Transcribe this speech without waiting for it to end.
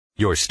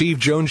Your Steve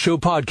Jones Show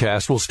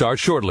podcast will start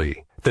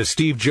shortly. The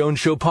Steve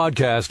Jones Show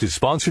podcast is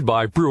sponsored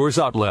by Brewers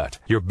Outlet,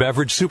 your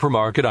beverage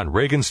supermarket on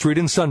Reagan Street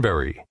in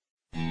Sunbury.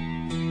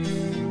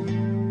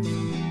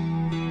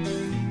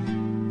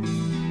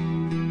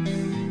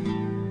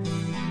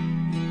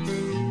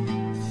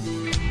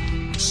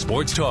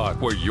 Sports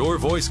talk where your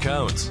voice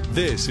counts.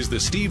 This is the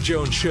Steve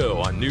Jones Show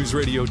on News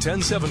Radio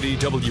 1070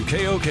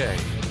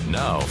 WKOK.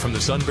 Now from the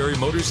Sunbury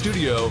Motors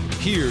Studio,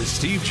 here's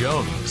Steve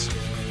Jones.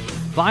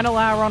 Final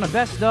hour on the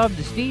best of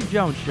the Steve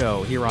Jones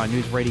Show here on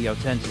News Radio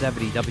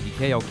 1070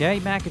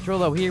 WKOK. Matt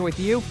Catrillo here with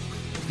you.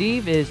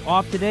 Steve is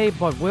off today,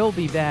 but will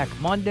be back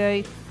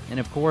Monday.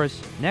 And, of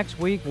course, next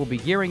week we'll be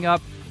gearing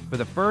up for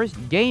the first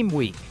game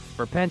week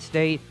for Penn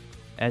State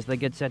as they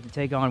get set to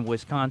take on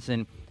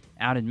Wisconsin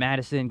out in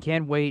Madison.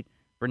 Can't wait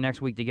for next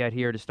week to get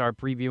here to start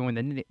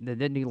previewing the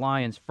Nittany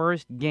Lions'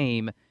 first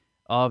game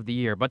of the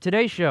year. But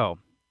today's show,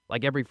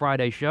 like every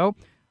Friday show,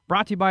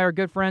 brought to you by our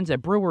good friends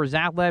at Brewers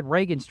Outlet,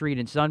 Reagan Street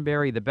in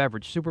Sunbury, the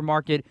beverage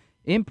supermarket.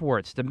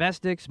 Imports,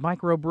 domestics,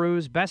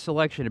 microbrews, best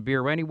selection of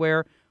beer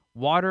anywhere,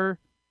 water,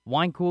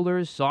 wine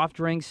coolers, soft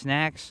drinks,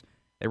 snacks.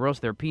 They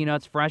roast their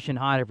peanuts fresh and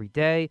hot every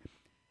day.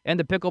 And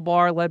the pickle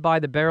bar, led by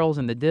the Barrels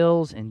and the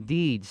Dills,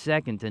 indeed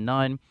second to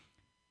none.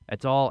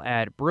 It's all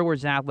at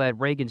Brewers Outlet,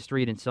 Reagan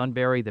Street in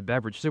Sunbury, the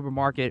beverage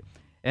supermarket.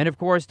 And, of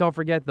course, don't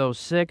forget those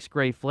 6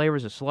 great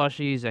flavors of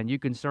slushies, and you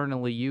can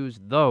certainly use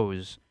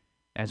those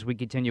as we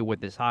continue with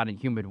this hot and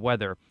humid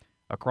weather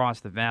across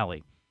the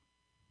valley.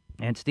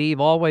 And Steve,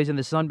 always in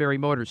the Sunbury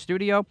Motors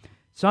studio.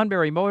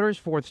 Sunbury Motors,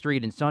 4th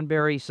Street in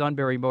Sunbury.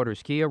 Sunbury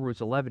Motors Kia,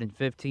 routes 11 and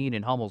 15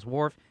 in Hummel's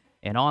Wharf.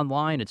 And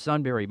online at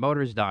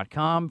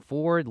sunburymotors.com.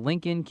 Ford,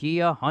 Lincoln,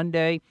 Kia,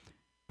 Hyundai,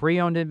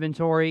 pre-owned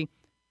inventory,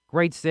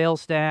 great sales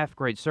staff,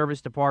 great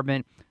service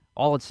department,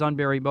 all at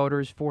Sunbury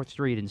Motors, 4th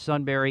Street in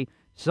Sunbury.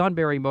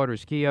 Sunbury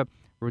Motors Kia,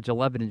 routes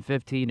 11 and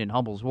 15 in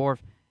Hummel's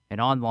Wharf.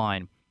 And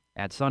online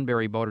at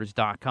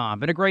sunburymotors.com.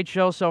 Been a great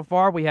show so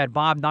far. We had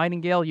Bob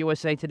Nightingale,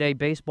 USA Today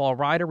baseball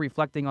writer,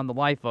 reflecting on the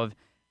life of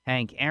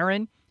Hank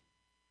Aaron.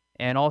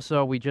 And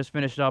also, we just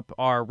finished up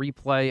our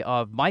replay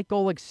of Mike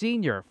Golick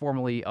Sr.,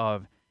 formerly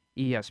of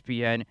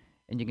ESPN.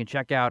 And you can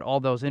check out all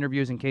those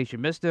interviews in case you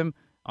missed them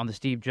on the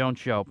Steve Jones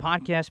Show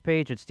podcast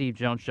page at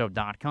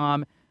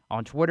stevejonesshow.com,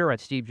 on Twitter at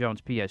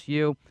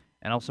SteveJonesPSU,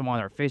 and also on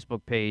our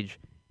Facebook page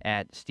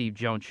at Steve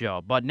Jones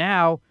Show. But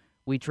now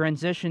we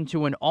transition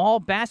to an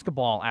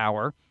all-basketball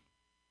hour.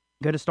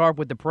 Going to start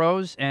with the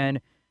pros,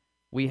 and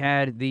we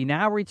had the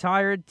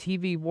now-retired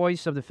TV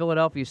voice of the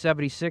Philadelphia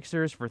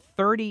 76ers for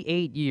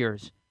 38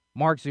 years,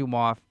 Marc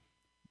Zumoff,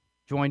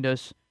 joined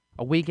us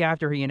a week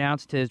after he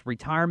announced his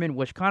retirement,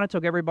 which kind of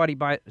took everybody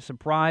by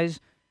surprise.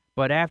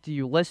 But after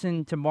you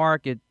listen to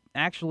Marc, it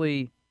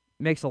actually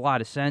makes a lot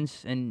of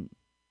sense in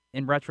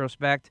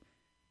retrospect.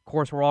 Of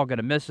course, we're all going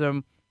to miss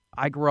him.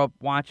 I grew up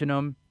watching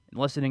him and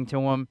listening to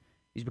him.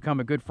 He's become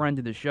a good friend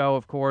to the show,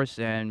 of course,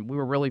 and we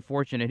were really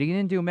fortunate. He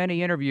didn't do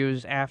many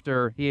interviews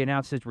after he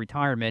announced his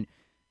retirement,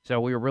 so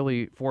we were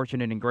really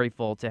fortunate and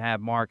grateful to have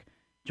Marc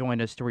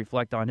join us to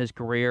reflect on his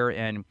career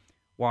and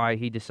why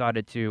he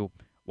decided to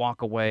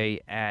walk away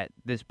at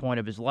this point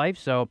of his life.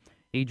 So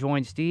he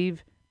joined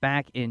Steve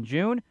back in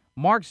June.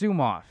 Marc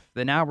Zumoff,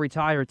 the now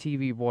retired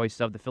TV voice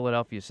of the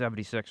Philadelphia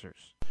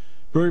 76ers.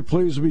 Very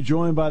pleased to be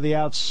joined by the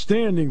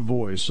outstanding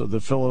voice of the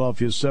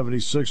Philadelphia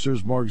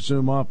 76ers, Marc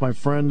Zumoff. My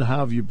friend, how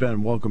have you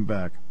been? Welcome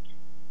back.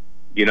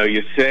 You know,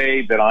 you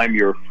say that I'm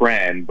your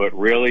friend, but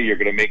really you're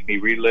going to make me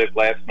relive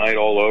last night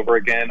all over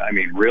again? I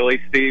mean,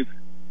 really, Steve?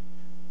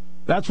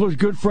 That's what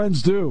good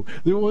friends do.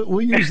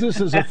 We use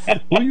this as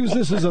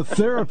a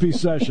therapy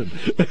session.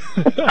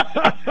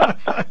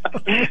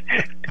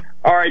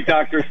 All right,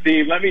 Dr.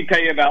 Steve, let me tell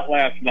you about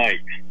last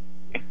night.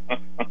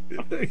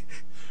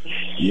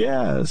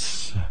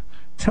 Yes.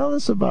 Tell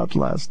us about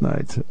last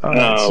night.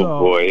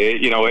 Boy.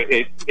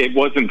 It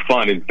wasn't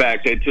fun. In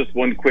fact, it's just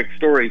one quick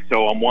story.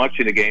 So I'm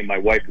watching the game. My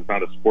wife is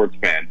not a sports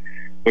fan,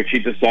 but she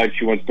decides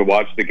she wants to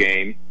watch the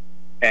game.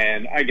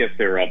 And I guess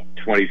they're up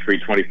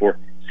 23-24.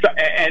 So,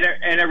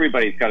 and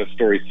everybody's got a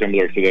story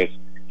similar to this.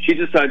 She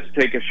decides to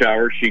take a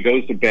shower. She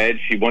goes to bed.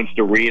 She wants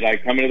to read. I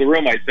come into the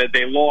room. I said,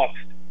 they lost.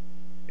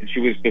 And she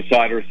was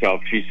beside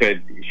herself. She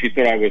said she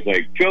thought I was,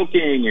 like,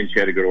 joking, and she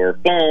had to go to her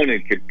phone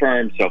and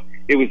confirm. So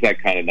it was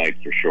that kind of night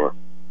for sure.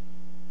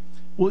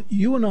 Well,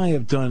 you and I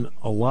have done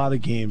a lot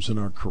of games in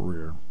our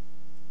career,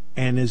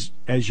 and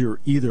as you're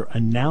either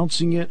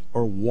announcing it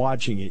or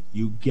watching it,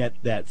 you get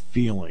that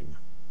feeling,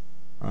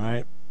 all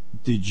right?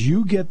 Did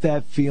you get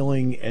that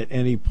feeling at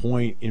any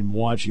point in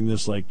watching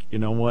this, like, you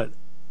know what,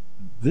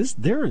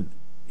 even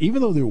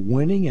though they're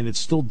winning and it's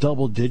still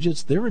double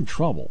digits, they're in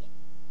trouble?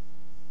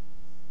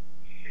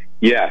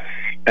 Yes,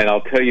 and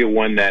I'll tell you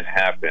when that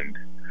happened.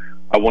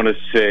 I want to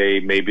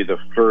say maybe the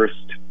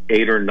first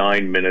 8 or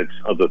 9 minutes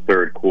of the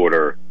third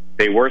quarter,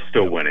 they were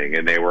still winning,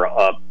 and they were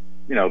up,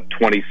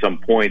 20-some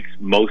points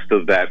most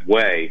of that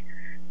way.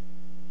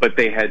 But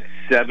they had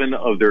 7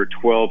 of their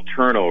 12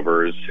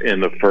 turnovers in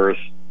the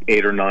first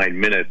 8 or 9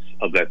 minutes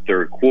of that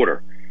third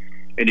quarter.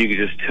 And you could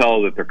just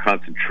tell that their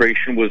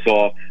concentration was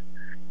off.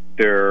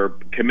 Their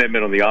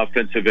commitment on the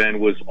offensive end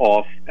was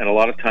off. And a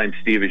lot of times,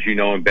 Steve, as you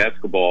know, in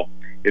basketball,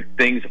 if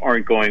things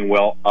aren't going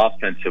well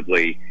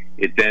offensively,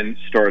 it then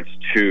starts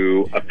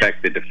to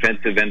affect the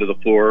defensive end of the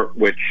floor,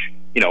 which,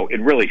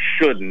 it really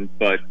shouldn't,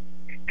 but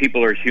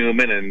people are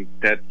human, and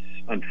that's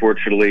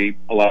unfortunately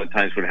a lot of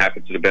times what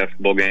happens in a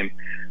basketball game.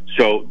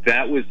 So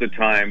that was the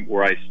time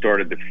where I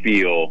started to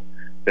feel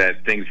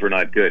that things were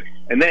not good.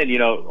 And then,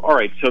 all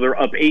right, so they're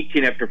up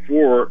 18 after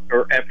 4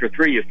 or after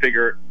 3. You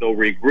figure they'll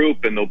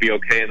regroup and they'll be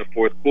okay in the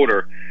fourth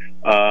quarter.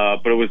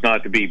 But it was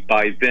not to be.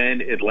 By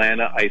then,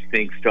 Atlanta, I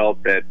think,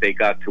 felt that they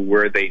got to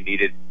where they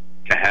needed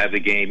to have the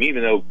game,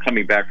 even though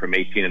coming back from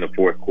 18 in the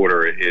fourth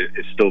quarter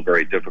is still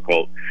very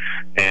difficult.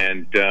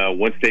 And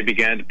once they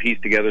began to piece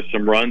together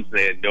some runs,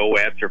 they had no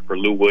answer for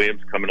Lou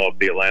Williams coming off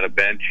the Atlanta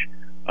bench.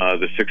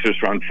 The Sixers,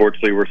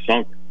 unfortunately, were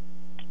sunk.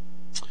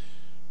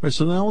 All right,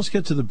 so now let's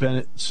get to the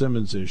Ben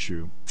Simmons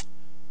issue.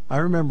 I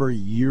remember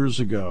years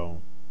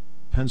ago,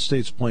 Penn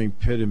State's playing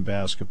Pitt in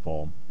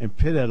basketball, and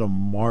Pitt had a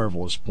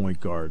marvelous point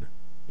guard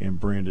in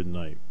Brandon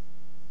Knight.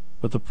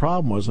 But the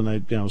problem was, and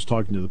I was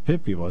talking to the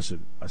Pitt people, I said,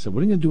 what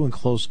are you going to do in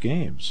close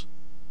games?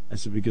 I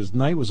said, because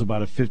Knight was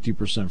about a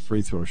 50%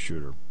 free throw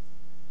shooter.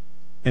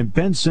 And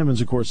Ben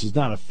Simmons, of course, is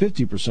not a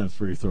 50%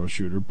 free throw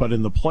shooter, but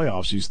in the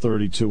playoffs, he's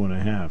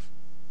 32.5.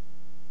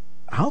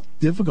 How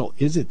difficult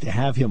is it to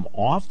have him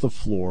off the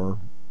floor?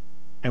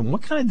 And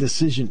what kind of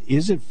decision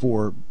is it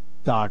for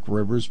Doc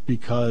Rivers?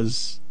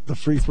 Because the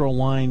free throw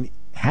line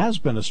has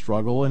been a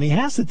struggle, and he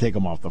has to take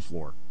him off the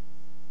floor.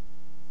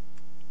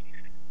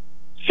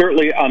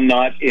 Certainly, I'm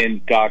not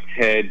in Doc's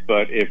head,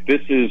 but if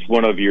this is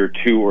one of your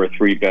 2 or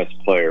 3 best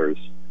players,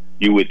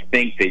 you would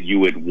think that you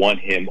would want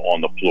him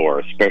on the floor,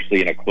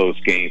 especially in a close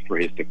game, for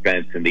his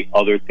defense and the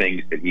other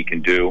things that he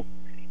can do.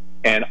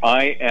 And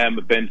I am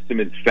a Ben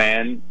Simmons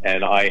fan,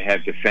 and I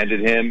have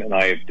defended him, and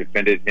I have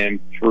defended him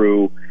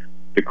through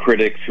the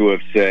critics who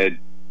have said,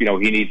 he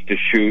needs to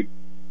shoot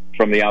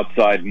from the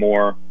outside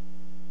more,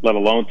 let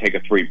alone take a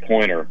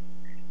three-pointer.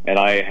 And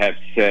I have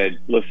said,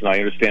 listen, I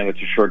understand that's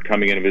a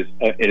shortcoming in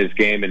his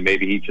game, and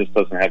maybe he just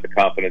doesn't have the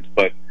confidence,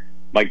 but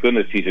my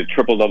goodness, he's a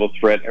triple-double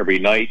threat every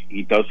night.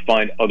 He does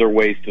find other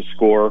ways to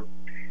score.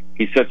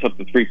 He sets up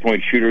the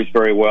three-point shooters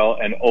very well,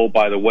 and oh,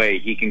 by the way,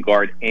 he can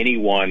guard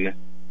anyone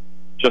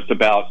just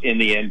about in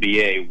the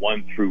NBA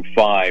 1 through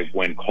 5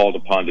 when called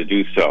upon to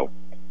do so.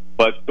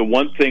 But the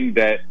one thing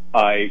that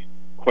I,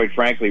 quite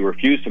frankly,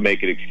 refuse to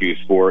make an excuse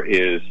for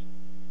is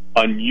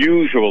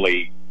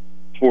unusually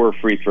poor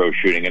free throw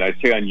shooting. And I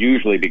say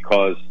unusually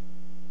because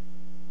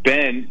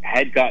Ben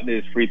had gotten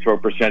his free throw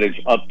percentage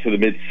up to the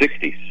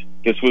mid-60s.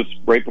 This was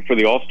right before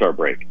the All-Star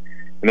break.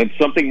 And then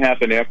something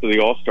happened after the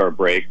All-Star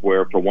break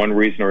where, for one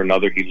reason or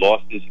another, he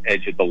lost his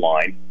edge at the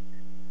line.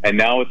 And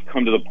now it's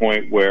come to the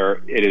point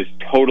where it is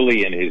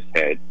totally in his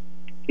head.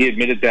 He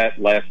admitted that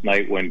last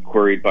night when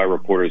queried by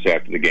reporters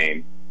after the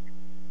game.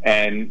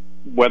 And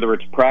whether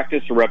it's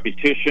practice or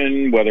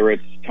repetition, whether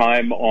it's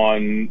time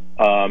on,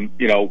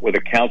 with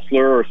a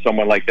counselor or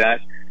someone like that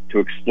to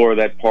explore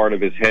that part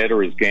of his head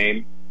or his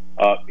game,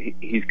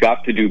 he's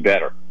got to do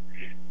better.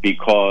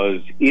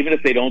 Because even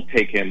if they don't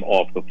take him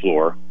off the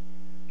floor,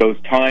 those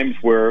times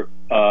where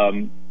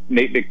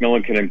Nate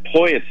McMillan can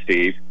employ it,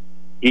 Steve,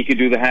 he could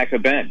do the hack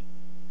of Ben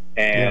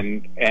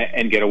and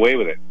get away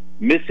with it.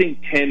 Missing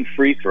 10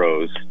 free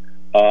throws,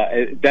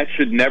 that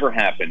should never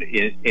happen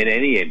in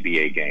any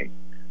NBA game.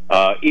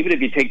 Even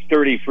if you take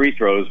 30 free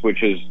throws,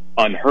 which is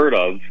unheard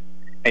of,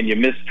 and you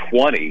miss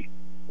 20,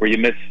 or you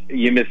miss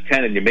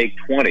 10 and you make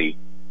 20,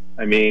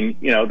 I mean,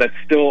 that's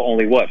still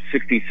only,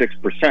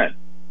 66%.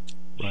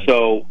 Right.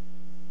 So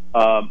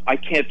I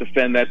can't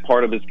defend that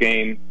part of his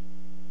game.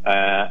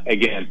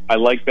 Again, I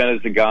like Ben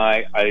as a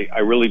guy. I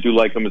really do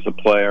like him as a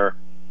player,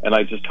 and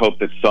I just hope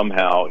that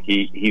somehow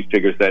he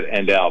figures that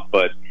end out.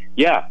 But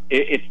yeah,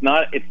 it's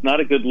not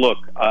a good look,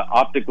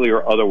 optically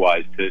or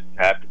otherwise, to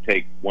have to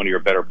take one of your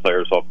better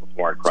players off the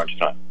floor in crunch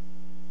time.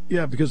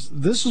 Yeah, because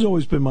this has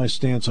always been my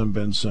stance on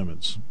Ben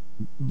Simmons,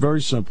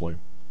 very simply.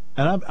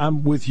 And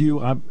I'm with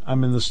you.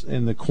 I'm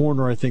in the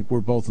corner. I think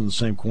we're both in the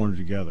same corner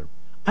together.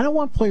 I don't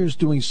want players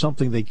doing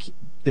something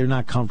they're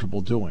not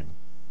comfortable doing.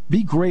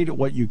 Be great at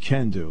what you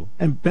can do.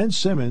 And Ben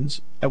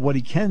Simmons, at what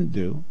he can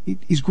do,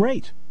 he's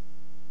great.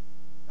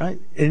 Right?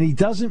 And he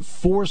doesn't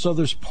force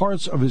other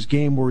parts of his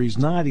game where he's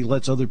not. He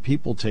lets other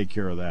people take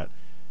care of that.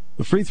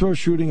 The free throw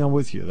shooting, I'm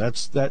with you.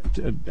 That's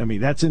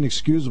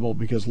inexcusable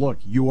because, look,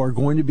 you are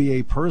going to be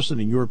a person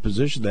in your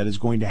position that is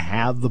going to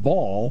have the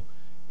ball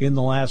in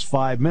the last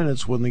 5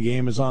 minutes when the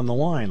game is on the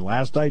line.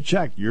 Last I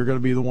checked, you're going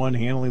to be the one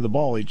handling the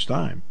ball each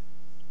time.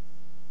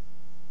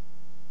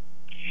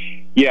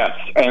 Yes,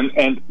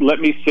 and let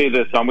me say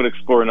this. I'm going to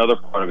explore another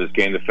part of his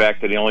game, the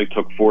fact that he only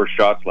took 4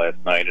 shots last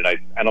night, and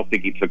I don't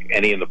think he took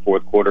any in the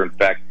fourth quarter. In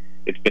fact,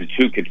 it's been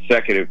 2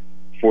 consecutive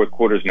fourth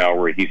quarters now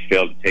where he's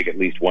failed to take at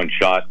least 1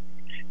 shot.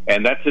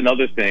 And that's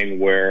another thing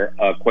where,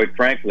 quite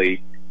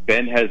frankly,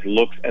 Ben has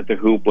looks at the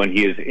hoop when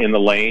he is in the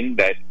lane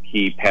that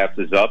he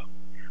passes up.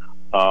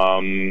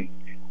 I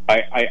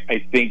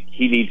think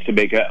he needs to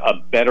make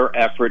a better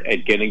effort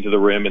at getting to the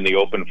rim in the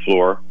open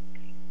floor.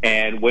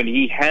 And when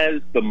he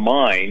has the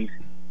mind,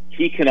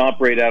 he can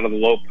operate out of the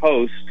low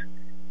post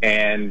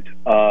and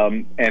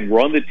run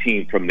the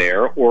team from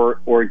there,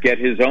 or get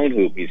his own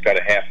hoop. He's got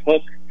a half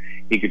hook.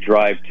 He could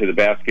drive to the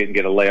basket and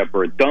get a layup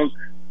or a dunk.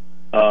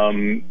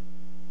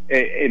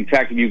 In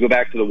fact, if you go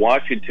back to the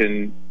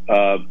Washington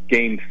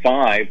Game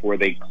 5 where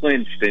they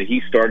clinched and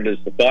he started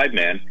as the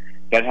 5-man,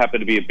 that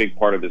happened to be a big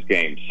part of his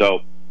game.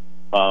 So,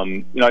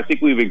 I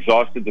think we've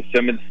exhausted the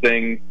Simmons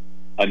thing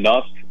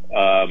enough.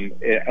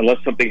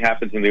 Unless something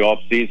happens in the off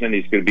season,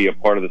 he's going to be a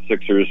part of the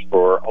Sixers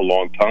for a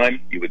long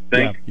time, you would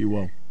think. Yeah, he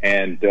will.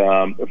 And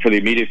for the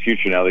immediate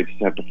future now, they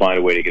just have to find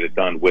a way to get it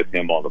done with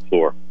him on the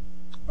floor.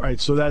 All right,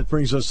 so that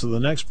brings us to the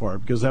next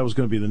part, because that was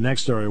going to be the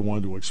next area I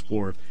wanted to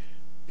explore.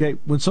 Okay,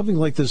 when something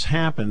like this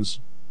happens,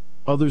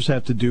 others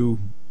have to do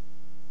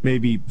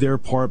maybe their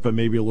part, but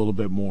maybe a little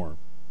bit more.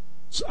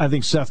 So I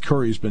think Seth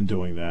Curry's been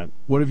doing that.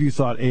 What have you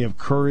thought, of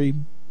Curry?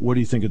 What do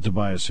you think of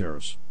Tobias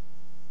Harris?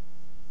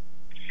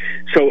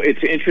 So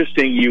it's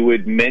interesting you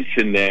would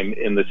mention them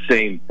in the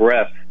same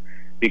breath,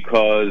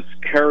 because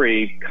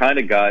Curry kind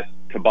of got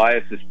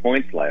Tobias's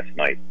points last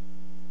night.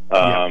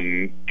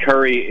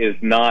 Curry is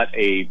not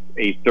a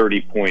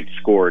 30-point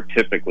scorer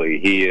typically.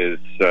 He is,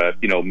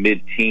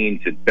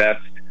 mid-teens at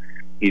best.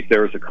 He's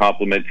there as a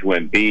compliment to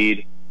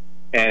Embiid.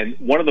 And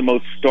one of the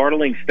most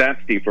startling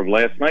stats, Steve, from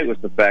last night was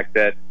the fact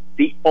that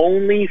the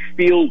only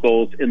field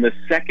goals in the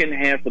second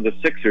half of the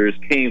Sixers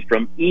came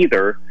from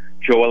either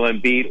Joel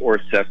Embiid or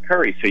Seth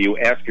Curry. So you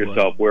ask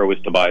yourself, where was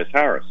Tobias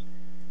Harris?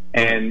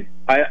 And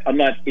I'm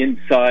not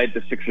inside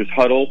the Sixers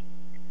huddle.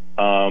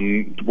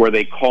 Were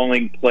they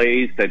calling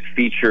plays that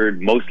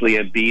featured mostly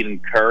Embiid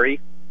and Curry,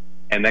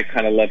 and that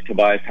kind of left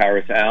Tobias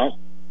Harris out?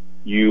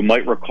 You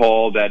might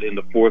recall that in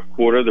the fourth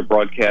quarter, the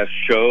broadcast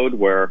showed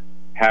where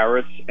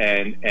Harris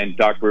and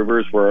Doc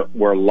Rivers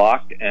were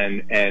locked,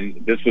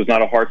 and this was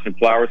not a hearts and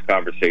flowers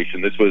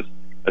conversation. This was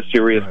a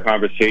serious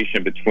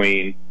conversation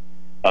between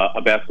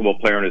a basketball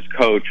player and his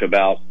coach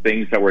about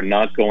things that were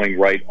not going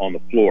right on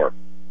the floor.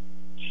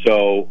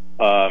 So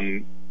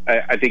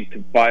I think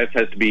Tobias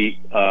has to be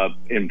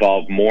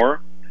involved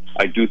more.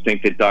 I do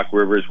think that Doc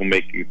Rivers will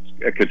make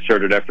a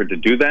concerted effort to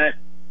do that,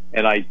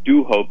 and I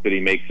do hope that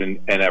he makes an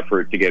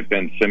effort to get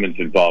Ben Simmons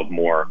involved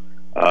more,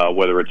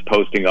 whether it's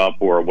posting up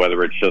or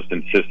whether it's just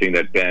insisting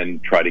that Ben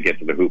try to get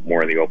to the hoop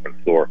more in the open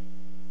floor.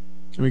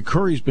 I mean,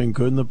 Curry's been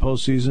good in the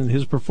postseason.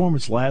 His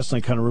performance last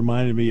night kind of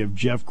reminded me of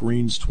Jeff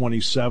Green's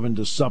 27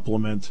 to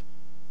supplement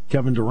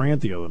Kevin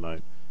Durant the other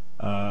night.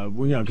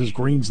 Because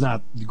Green's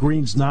not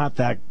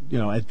that,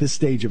 at this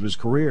stage of his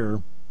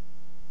career,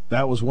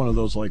 that was one of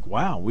those like,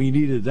 wow, we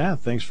needed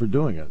that. Thanks for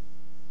doing it.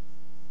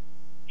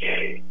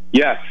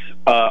 Yes,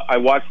 I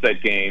watched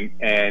that game,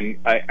 and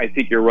I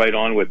think you're right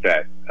on with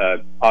that.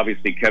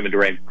 Obviously, Kevin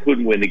Durant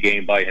couldn't win the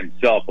game by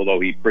himself, although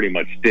he pretty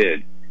much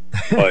did.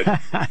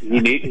 But he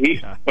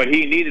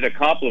needed a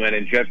compliment,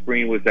 and Jeff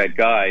Green was that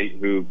guy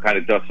who kind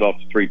of dusts off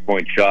the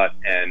three-point shot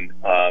and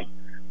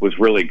was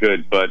really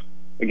good. But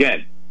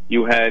again,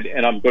 you had,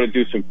 and I'm going to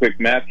do some quick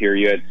math here,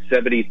 you had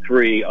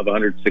 73 of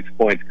 106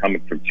 points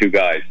coming from two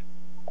guys.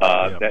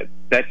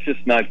 That's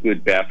just not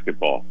good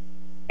basketball.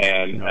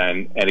 And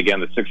again,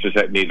 the Sixers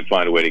need to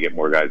find a way to get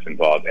more guys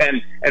involved.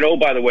 And oh,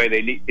 by the way,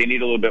 they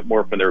need a little bit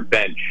more from their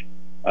bench.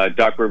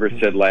 Doc Rivers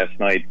said last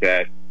night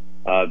that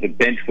the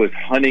bench was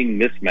hunting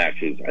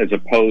mismatches as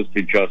opposed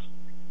to just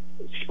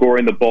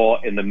scoring the ball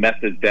in the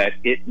method that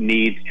it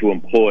needs to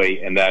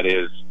employ, and that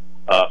is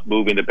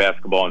moving the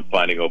basketball and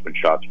finding open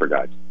shots for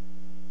guys.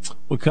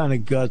 What kind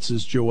of guts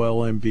is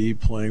Joel Embiid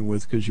playing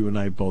with? Because you and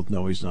I both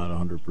know he's not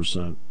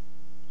 100%.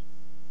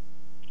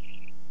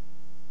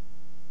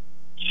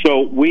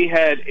 So we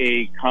had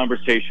a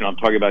conversation, I'm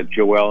talking about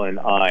Joel and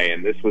I,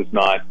 and this was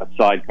not a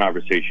side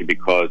conversation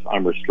because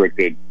I'm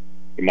restricted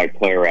in my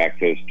player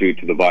access due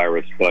to the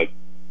virus, but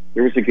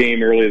there was a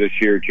game earlier this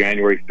year,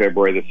 January,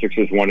 February, the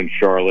Sixers won in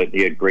Charlotte.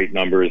 He had great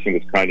numbers and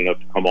was kind enough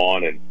to come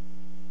on, and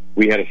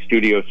we had a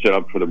studio set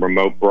up for the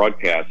remote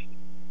broadcast,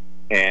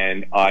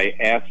 and I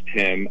asked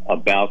him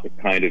about the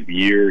kind of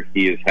year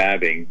he is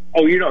having.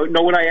 Oh, you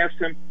know what I asked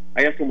him?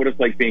 I asked him what it's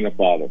like being a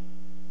father,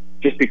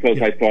 just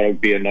because I thought it would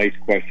be a nice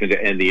question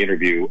to end the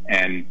interview.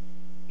 And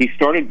he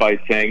started by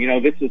saying,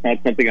 this is not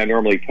something I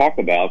normally talk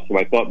about, so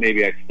I thought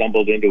maybe I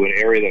stumbled into an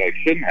area that I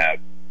shouldn't have.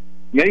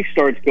 And then he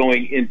starts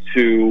going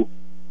into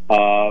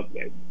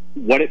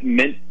what it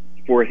meant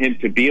for him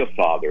to be a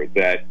father,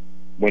 that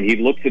when he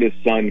looks at his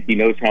son, he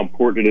knows how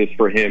important it is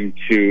for him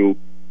to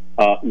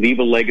leave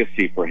a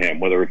legacy for him,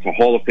 whether it's a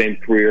Hall of Fame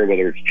career,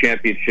 whether it's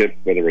championships,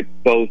 whether it's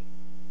both.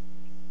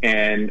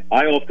 And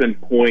I often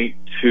point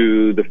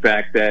to the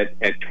fact that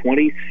at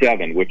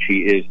 27, which he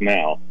is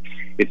now,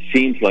 it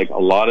seems like a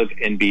lot of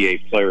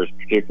NBA players,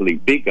 particularly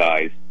big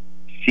guys,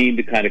 seem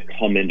to kind of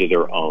come into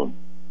their own.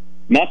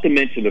 Not to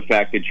mention the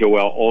fact that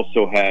Joel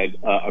also had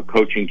a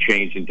coaching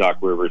change in Doc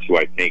Rivers, who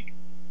I think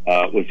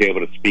was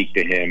able to speak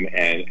to him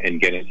and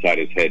get inside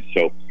his head.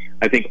 So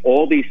I think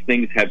all these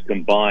things have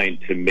combined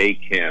to make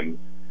him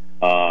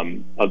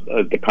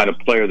the kind of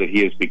player that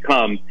he has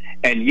become.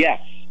 And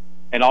yes,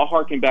 And I'll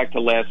harken back to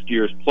last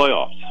year's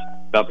playoffs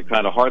about the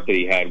kind of heart that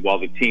he had while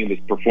the team was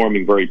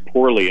performing very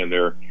poorly and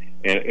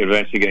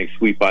eventually getting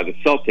swept by the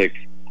Celtics.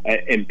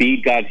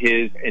 Embiid got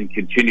his and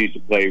continued to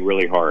play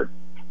really hard.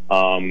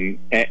 And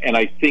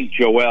I think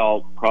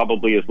Joel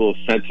probably is a little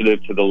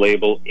sensitive to the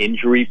label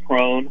injury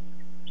prone.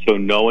 So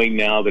knowing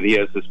now that he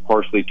has this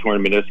partially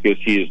torn meniscus,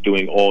 he is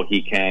doing all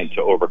he can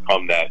to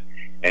overcome that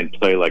and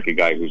play like a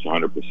guy who's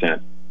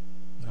 100%.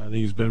 I think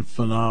he's been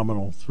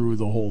phenomenal through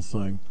the whole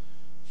thing.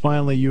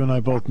 Finally, you and I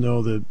both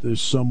know that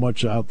there's so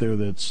much out there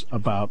that's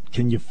about,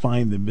 can you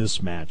find the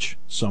mismatch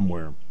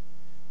somewhere?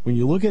 When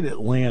you look at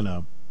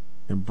Atlanta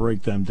and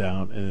break them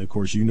down, and of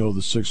course you know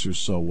the Sixers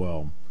so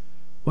well,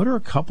 what are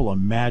a couple of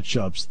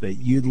matchups that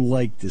you'd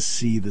like to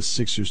see the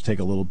Sixers take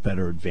a little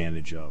better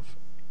advantage of?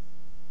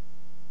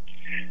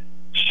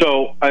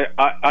 So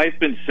I've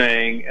been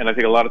saying, and I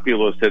think a lot of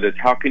people have said this,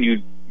 how can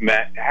you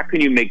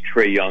make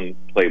Trae Young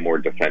play more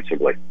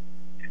defensively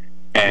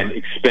and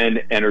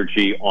expend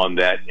energy on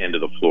that end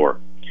of the floor?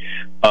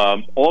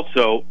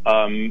 Also,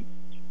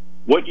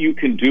 what you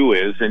can do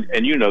is,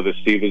 and you know this,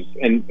 Steve,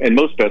 and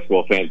most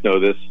basketball fans know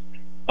this,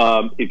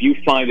 if you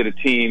find that a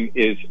team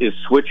is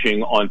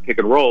switching on pick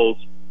and rolls,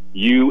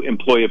 you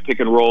employ a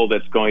pick and roll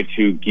that's going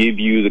to give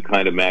you the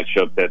kind of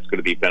matchup that's going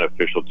to be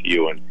beneficial to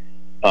you. And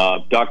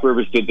Doc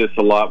Rivers did this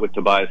a lot with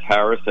Tobias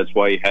Harris. That's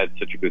why he had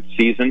such a good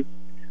season.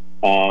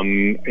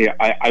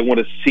 I want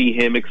to see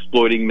him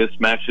exploiting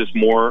mismatches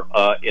more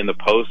in the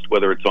post,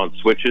 whether it's on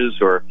switches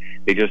or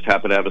they just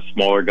happen to have a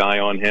smaller guy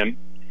on him.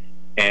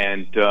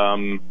 And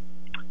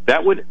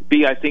that would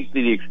be, I think,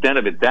 the extent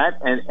of it. That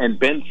and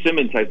Ben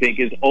Simmons, I think,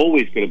 is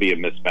always going to be a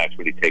mismatch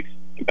when he takes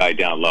a guy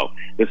down low.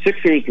 The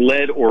Sixers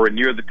led or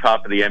near the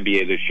top of the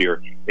NBA this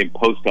year in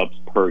post-ups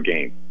per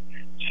game.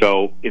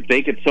 So if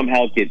they could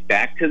somehow get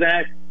back to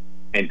that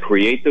and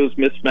create those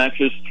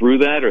mismatches through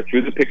that or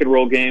through the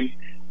pick-and-roll game,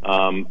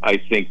 I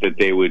think that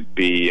they would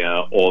be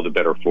all the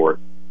better for it.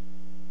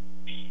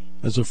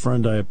 As a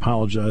friend, I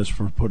apologize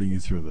for putting you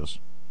through this.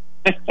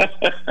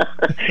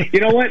 You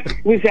know what?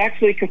 It was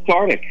actually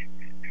cathartic.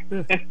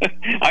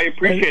 I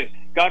appreciate it.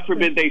 God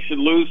forbid they should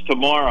lose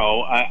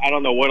tomorrow. I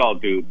don't know what I'll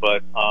do,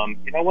 but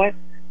you know what?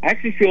 I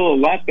actually feel a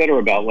lot better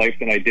about life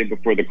than I did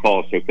before the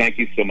call, so thank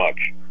you so much.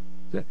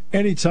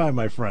 Anytime,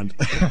 my friend.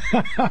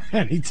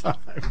 Anytime.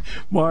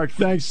 Mark,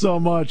 thanks so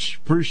much.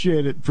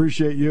 Appreciate it.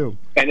 Appreciate you.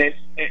 And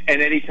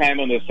anytime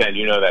on this end,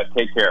 you know that.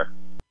 Take care.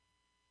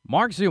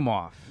 Marc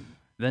Zumoff,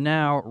 the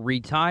now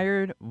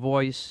retired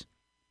voice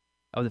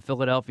of the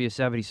Philadelphia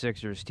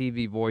 76ers,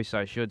 TV voice,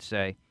 I should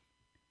say,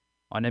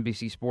 on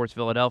NBC Sports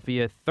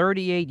Philadelphia.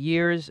 38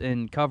 years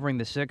in covering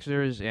the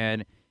Sixers,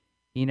 and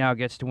he now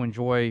gets to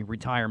enjoy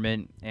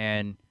retirement.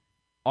 And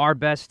our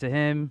best to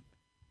him,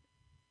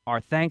 our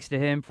thanks to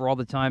him for all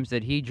the times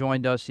that he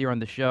joined us here on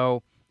the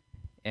show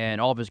and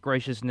all of his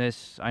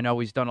graciousness. I know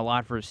he's done a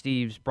lot for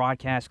Steve's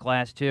broadcast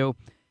class, too.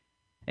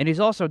 And he's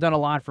also done a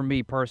lot for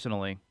me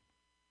personally.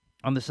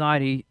 On the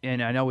side,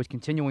 and I know he's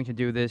continuing to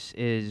do this,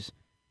 is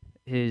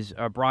his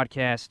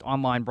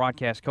online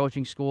broadcast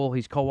coaching school.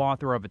 He's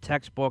co-author of a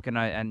textbook, and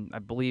I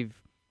believe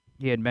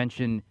he had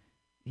mentioned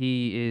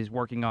he is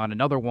working on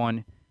another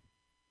one.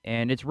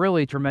 And it's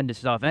really tremendous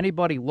stuff.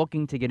 Anybody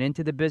looking to get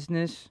into the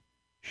business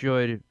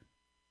should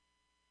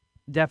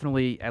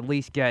definitely at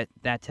least get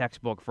that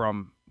textbook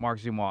from Marc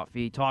Zumoff.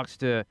 He talks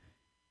to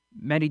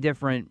many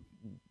different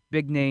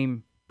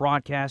big-name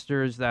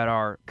broadcasters that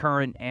are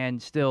current and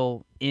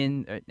still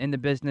in the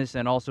business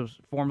and also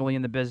formerly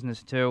in the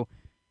business, too.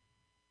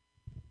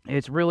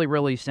 It's really,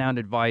 really sound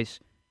advice.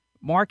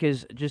 Mark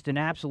is just an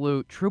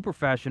absolute true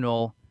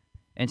professional,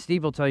 and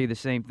Steve will tell you the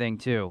same thing,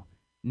 too.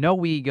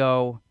 No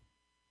ego.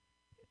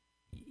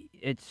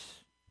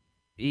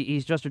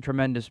 He's just a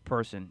tremendous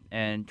person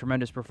and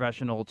tremendous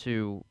professional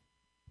to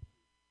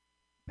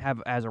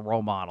have as a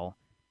role model.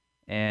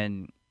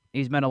 And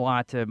he's meant a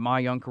lot to my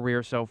young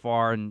career so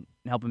far and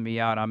helping me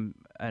out. I'm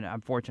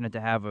fortunate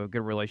to have a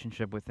good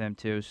relationship with him,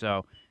 too.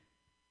 So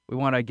we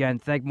want to, again,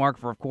 thank Mark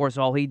for, of course,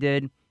 all he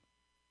did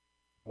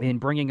in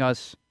bringing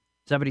us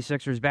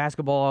 76ers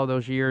basketball all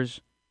those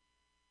years,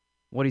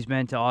 what he's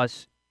meant to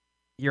us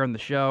here on the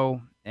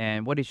show,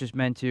 and what he's just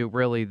meant to,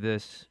 really,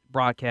 this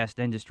broadcast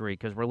industry,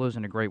 because we're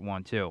losing a great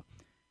one, too.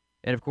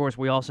 And, of course,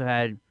 we also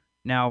had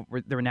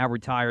they're now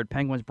retired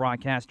Penguins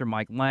broadcaster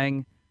Mike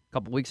Lang a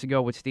couple weeks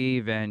ago with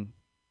Steve, and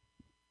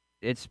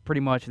it's pretty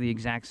much the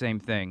exact same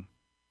thing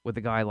with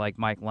a guy like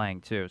Mike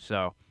Lang, too.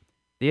 So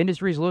the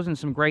industry's losing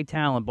some great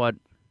talent, but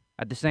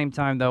at the same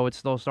time, though, it's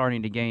still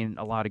starting to gain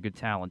a lot of good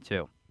talent,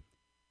 too.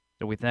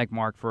 So we thank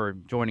Mark for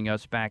joining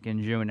us back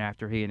in June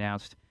after he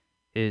announced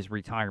his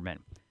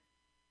retirement.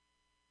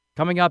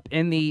 Coming up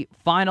in the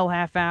final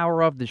half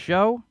hour of the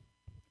show,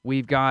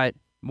 we've got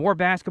more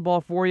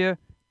basketball for you.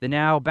 The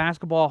now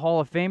Basketball Hall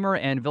of Famer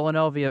and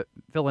Villanova,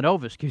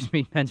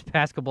 men's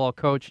basketball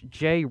coach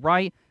Jay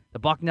Wright, the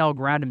Bucknell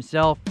grad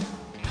himself.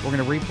 We're going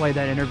to replay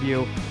that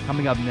interview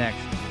coming up next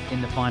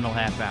in the final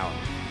half hour.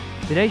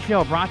 Today's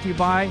show brought to you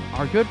by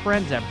our good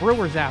friends at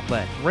Brewers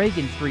Outlet,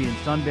 Reagan Street in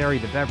Sunbury,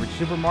 the beverage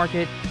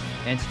supermarket,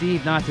 And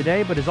Steve, not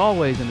today, but as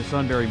always in the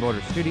Sunbury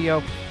Motors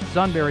studio.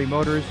 Sunbury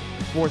Motors,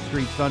 4th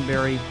Street,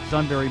 Sunbury.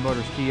 Sunbury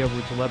Motors Kia,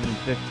 routes 11 and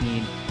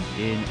 15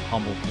 in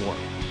Humboldt Wharf.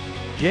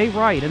 Jay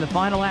Wright in the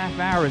final half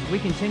hour as we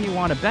continue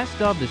on a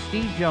Best of the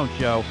Steve Jones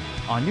Show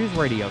on News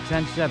Radio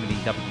 1070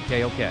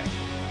 WKOK.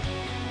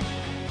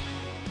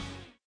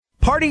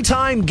 Party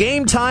time,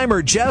 game time,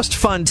 or just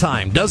fun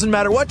time. Doesn't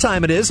matter what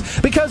time it is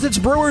because it's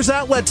Brewers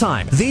Outlet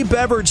time. The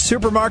beverage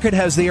supermarket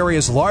has the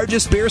area's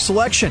largest beer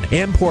selection.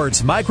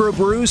 Imports,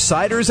 microbrews,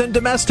 ciders, and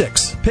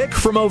domestics. Pick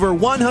from over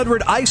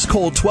 100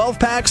 ice-cold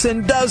 12-packs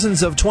and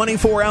dozens of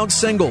 24-ounce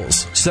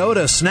singles.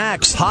 Soda,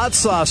 snacks, hot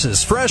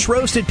sauces, fresh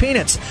roasted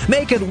peanuts.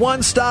 Make it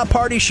one-stop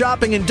party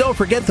shopping, and don't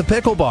forget the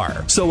pickle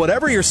bar. So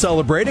whatever you're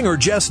celebrating or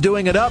just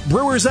doing it up,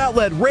 Brewers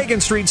Outlet, Reagan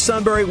Street,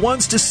 Sunbury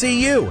wants to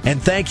see you.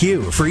 And thank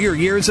you for your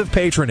years of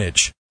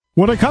patronage.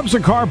 When it comes to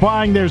car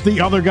buying, there's the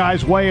other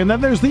guy's way, and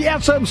then there's the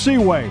SMC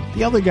way.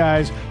 The other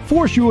guys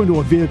force you into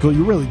a vehicle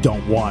you really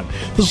don't want.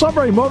 The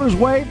Sunbury Motors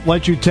way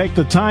lets you take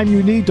the time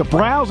you need to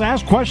browse,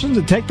 ask questions,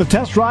 and take the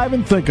test drive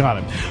and think on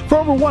it. For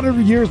over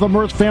 100 years, the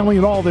Mertz family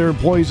and all their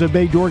employees have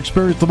made your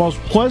experience the most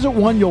pleasant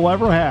one you'll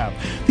ever have.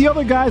 The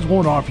other guys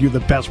won't offer you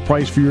the best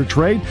price for your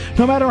trade,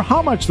 no matter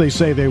how much they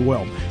say they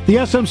will. The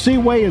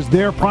SMC way is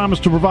their promise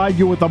to provide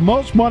you with the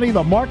most money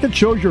the market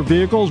shows your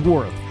vehicle is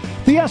worth.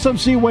 The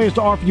SMC way is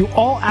to offer you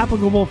all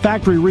applicable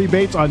factory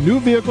rebates on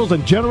new vehicles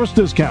and generous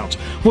discounts.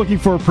 Looking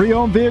for a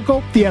pre-owned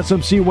vehicle? The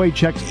SMC way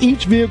checks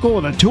each vehicle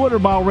with a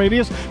 200-mile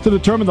radius to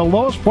determine the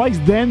lowest price,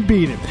 then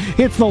beat it.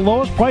 It's the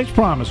lowest price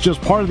promise,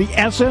 just part of the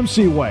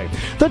SMC way.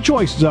 The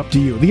choice is up to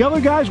you, the other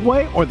guy's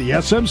way or the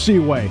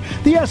SMC way.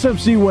 The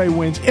SMC way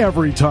wins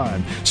every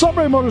time.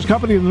 Sunbury Motors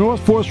Company in the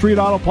North 4th Street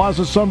Auto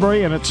Plaza,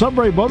 Sunbury, and at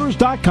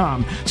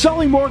sunburymotors.com.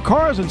 Selling more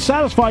cars and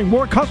satisfying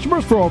more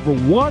customers for over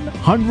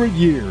 100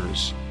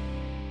 years.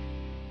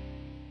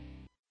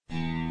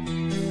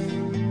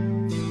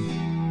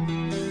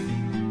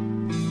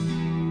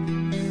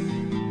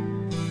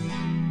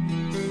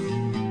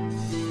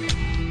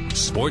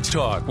 Sports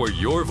talk where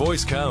your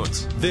voice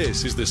counts.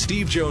 This is the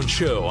Steve Jones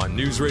Show on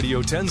News Radio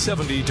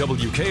 1070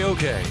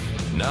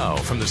 WKOK. Now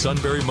from the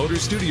Sunbury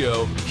Motors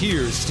studio,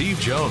 here's Steve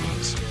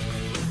Jones.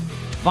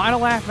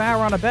 Final half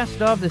hour on a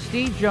Best of the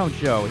Steve Jones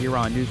Show here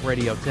on News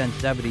Radio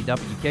 1070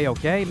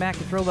 WKOK. Matt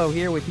Catrillo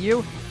here with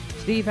you.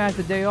 Steve has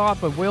the day off,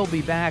 but we'll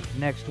be back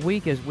next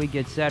week as we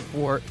get set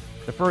for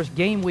the first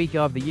game week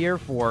of the year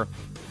for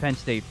Penn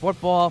State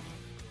football.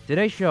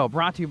 Today's show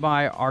brought to you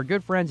by our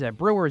good friends at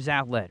Brewers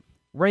Outlet,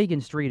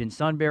 Reagan Street in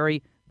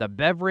Sunbury, the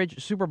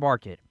beverage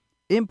supermarket,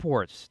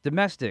 imports,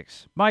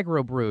 domestics,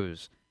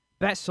 microbrews,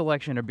 best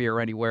selection of beer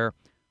anywhere,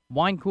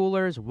 wine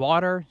coolers,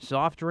 water,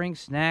 soft drinks,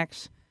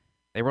 snacks.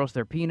 They roast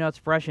their peanuts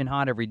fresh and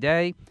hot every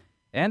day,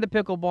 and the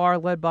pickle bar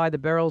led by the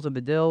Barrels and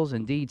the Dills,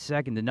 indeed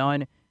second to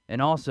none,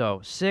 and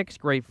also 6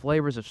 great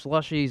flavors of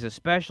slushies,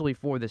 especially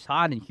for this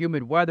hot and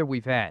humid weather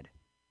we've had.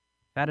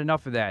 Had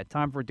enough of that.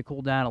 Time for it to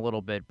cool down a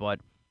little bit,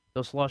 but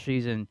those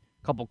slushies and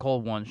a couple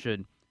cold ones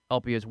should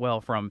help you as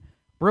well from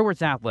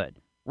Brewers Outlet,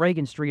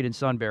 Reagan Street in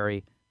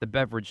Sunbury, the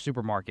beverage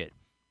supermarket.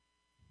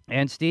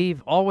 And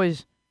Steve,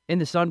 always in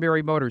the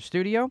Sunbury Motors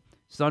studio.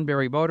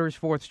 Sunbury Motors,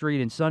 4th Street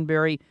in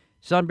Sunbury.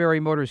 Sunbury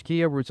Motors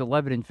Kia, routes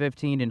 11 and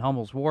 15 in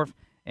Hummel's Wharf.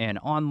 And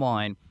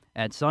online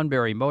at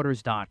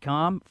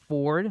sunburymotors.com.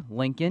 Ford,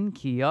 Lincoln,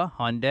 Kia,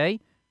 Hyundai.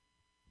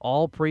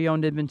 All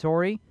pre-owned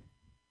inventory.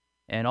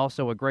 And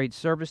also a great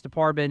service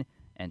department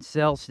and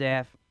sales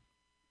staff.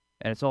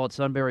 And it's all at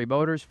Sunbury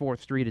Motors, 4th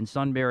Street in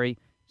Sunbury.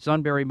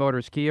 Sunbury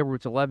Motors Kia,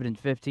 routes 11 and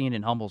 15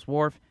 in Hummel's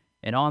Wharf,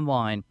 and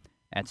online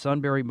at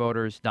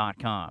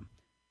sunburymotors.com.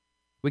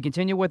 We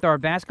continue with our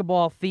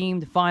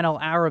basketball-themed final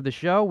hour of the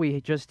show. We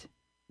just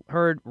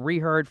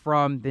reheard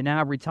from the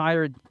now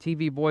retired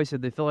TV voice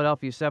of the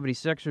Philadelphia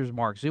 76ers,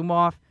 Marc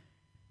Zumoff.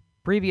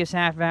 Previous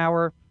half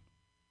hour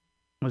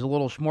was a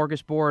little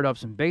smorgasbord of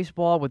some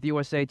baseball with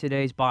USA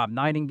Today's Bob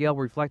Nightingale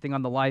reflecting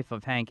on the life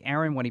of Hank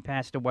Aaron when he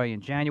passed away in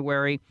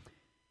January.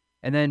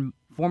 And then,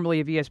 formerly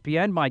of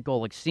ESPN, Mike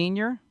Golick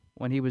Sr.,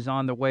 when he was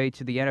on the way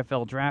to the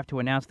NFL Draft to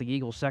announce the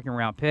Eagles'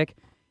 second-round pick.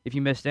 If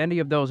you missed any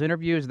of those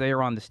interviews, they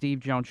are on the Steve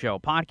Jones Show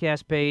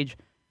podcast page,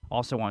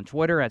 also on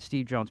Twitter at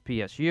Steve Jones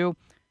PSU,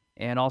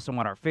 and also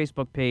on our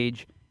Facebook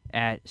page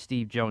at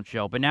Steve Jones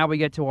Show. But now we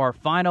get to our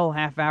final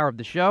half hour of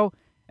the show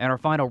and our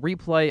final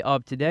replay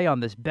of today on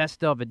this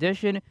Best of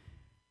edition.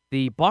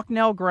 The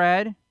Bucknell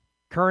grad,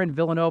 current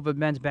Villanova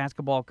men's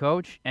basketball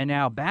coach, and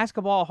now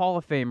Basketball Hall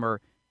of Famer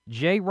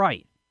Jay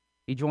Wright.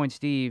 He joined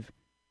Steve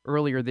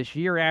earlier this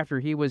year after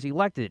he was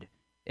elected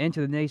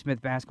into the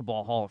Naismith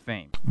Basketball Hall of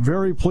Fame.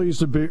 Very pleased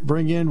to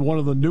bring in one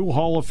of the new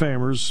Hall of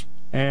Famers,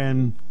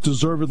 and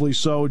deservedly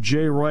so,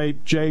 Jay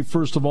Wright. Jay,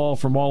 first of all,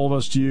 from all of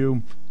us to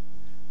you,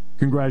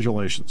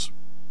 congratulations.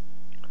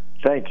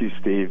 Thank you,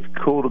 Steve.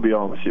 Cool to be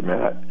on with you,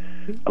 Matt.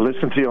 I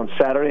listen to you on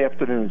Saturday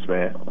afternoons,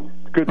 man.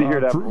 It's good to hear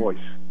that voice.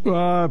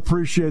 I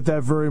appreciate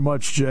that very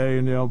much, Jay.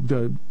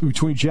 And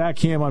between Jack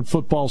Ham on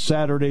football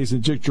Saturdays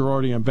and Dick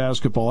Girardi on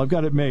basketball, I've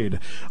got it made.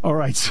 All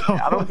right, so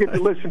I don't get to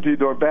listen to you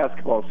during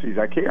basketball season.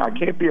 I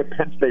can't be a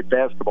Penn State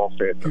basketball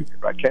fan.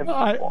 I can't.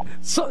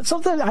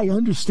 Sometimes I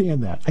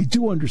understand that. I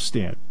do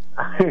understand.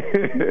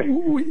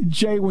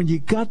 Jay, when you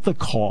got the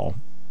call,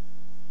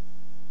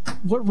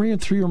 what ran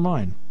through your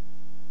mind?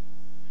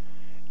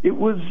 It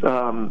was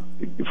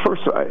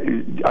first.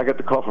 I got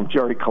the call from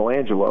Jerry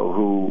Colangelo,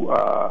 who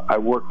I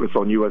worked with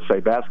on USA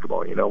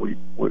Basketball. You know, we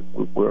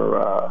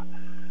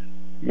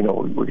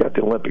got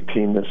the Olympic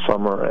team this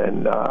summer,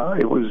 and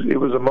it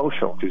was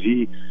emotional because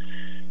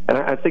and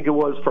I think it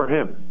was for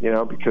him. You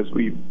know, because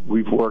we've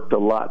worked a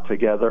lot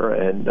together,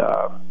 and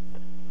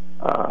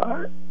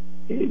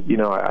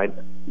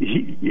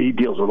he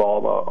deals with all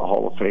the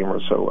Hall of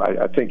Famers. So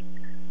I think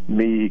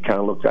he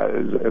kind of looked at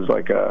it as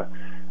like a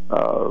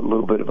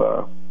little bit of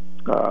a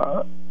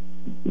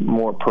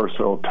more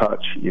personal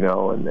touch, you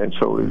know, and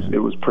so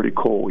it was pretty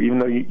cool. Even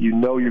though you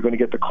know you're going to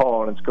get the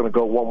call and it's going to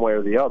go one way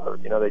or the other.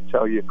 You know, they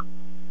tell you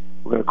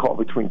we're going to call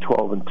between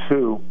 12 and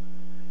 2.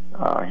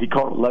 He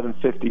called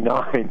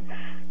 11:59,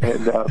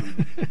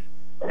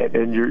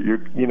 and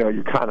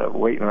you're kind of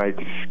waiting. Right,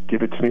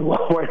 give it to me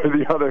one way or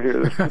the other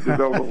here. This is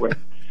over with,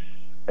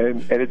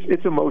 and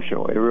it's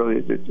emotional. It really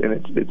is,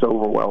 it's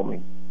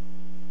overwhelming.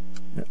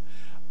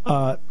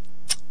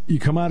 You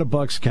come out of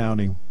Bucks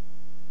County.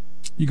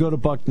 You go to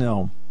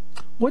Bucknell.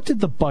 What did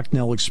the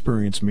Bucknell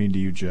experience mean to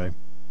you, Jay?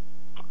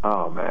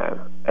 Oh man,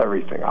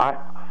 everything. I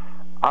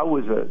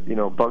was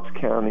Bucks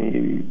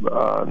County,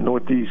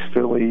 Northeast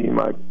Philly.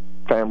 My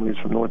family's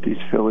from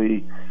Northeast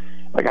Philly.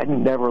 Like, I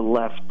never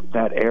left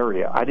that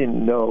area. I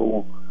didn't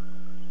know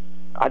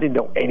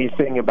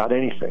anything about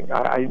anything.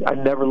 I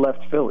never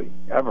left Philly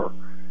ever.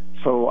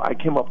 So I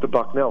came up to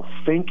Bucknell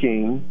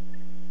thinking,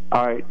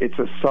 all right, it's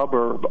a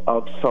suburb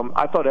of some.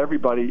 I thought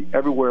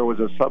everywhere was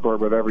a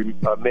suburb of every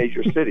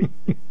major city.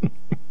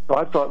 So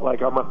I thought,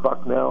 like, I'm at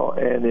Bucknell,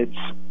 and it's,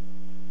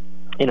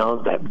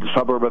 that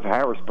suburb of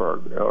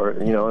Harrisburg, or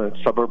a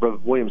suburb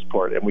of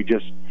Williamsport, and we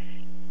just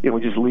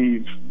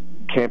leave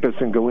campus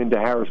and go into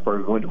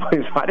Harrisburg, go into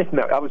Williamsport. I didn't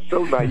know. I was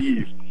so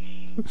naive,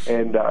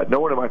 and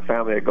no one in my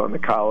family had gone to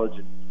college,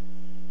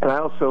 and I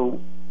also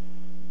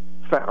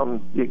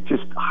found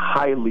just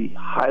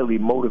highly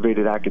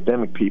motivated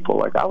academic people.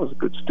 Like, I was a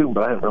good student,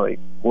 but I didn't really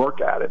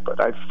work at it.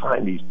 But I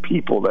find these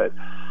people that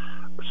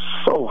are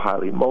so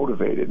highly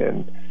motivated,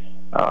 and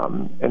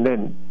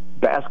then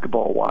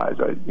basketball wise,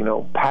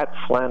 Pat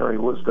Flannery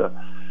was the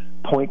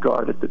point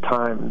guard at the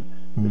time,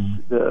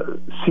 the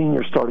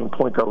senior starting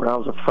point guard when I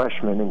was a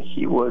freshman, and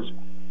he was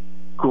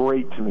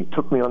great to me.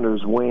 Took me under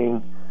his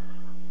wing,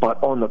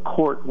 but on the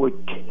court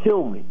would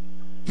kill me.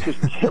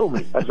 Just kill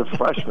me as a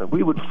freshman.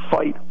 We would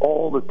fight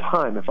all the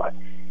time.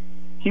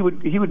 He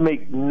would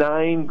make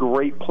 9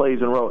 great plays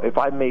in a row. If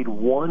I made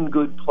one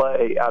good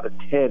play out of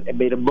 10 and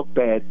made him look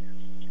bad,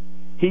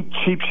 he'd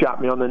cheap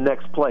shot me on the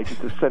next play just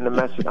to send a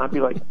message. I'd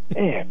be like,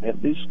 man,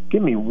 just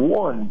give me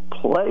one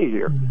play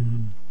here.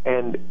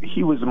 And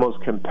he was the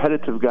most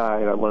competitive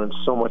guy, and I learned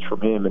so much from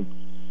him.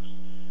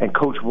 And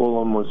Coach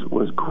Woolham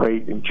was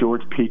great, and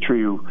George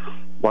Petrie, who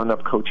wound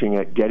up coaching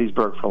at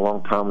Gettysburg for a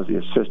long time, was the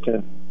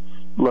assistant.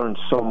 Learned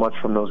so much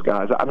from those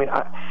guys. I mean,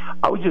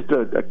 I was just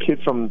a kid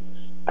from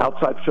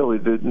outside Philly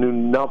that knew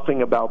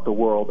nothing about the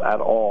world at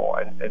all,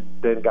 and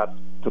then got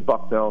to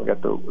Bucknell and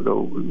got the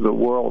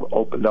world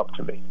opened up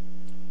to me.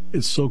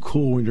 It's so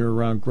cool when you're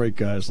around great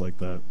guys like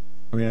that.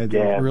 I mean,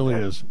 it really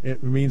is.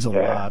 It means a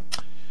lot.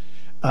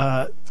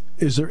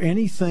 Is there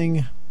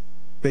anything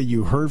that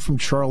you heard from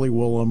Charlie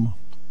Woolham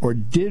or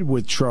did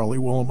with Charlie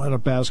Woolham on a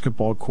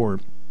basketball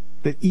court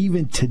that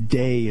even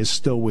today is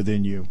still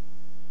within you?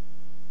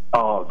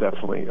 Oh,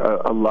 definitely.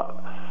 A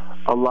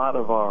lot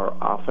of our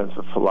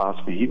offensive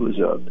philosophy. He was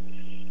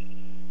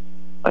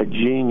a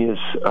genius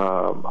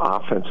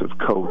offensive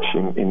coach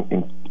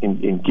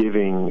in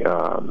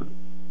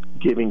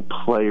giving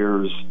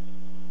players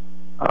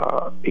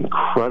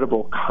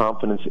incredible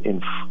confidence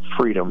in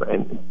freedom,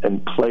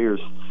 and players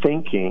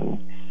thinking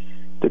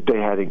that they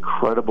had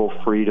incredible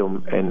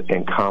freedom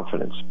and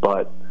confidence.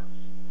 But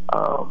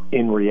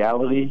in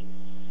reality,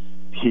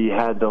 he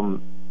had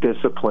them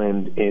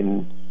disciplined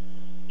in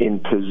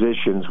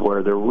positions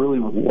where there really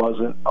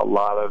wasn't a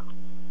lot of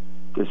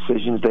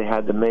decisions they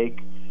had to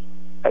make,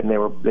 and they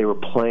were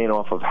playing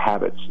off of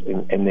habits,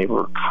 and they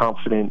were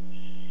confident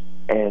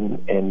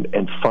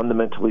and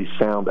fundamentally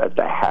sound at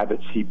the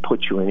habits he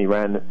put you in. He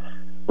ran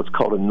what's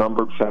called a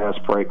numbered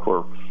fast break,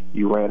 where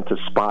you ran to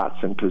spots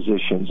and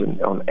positions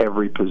and on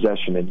every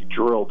possession, and you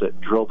drilled it.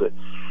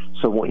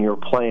 So when you were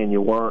playing,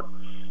 you weren't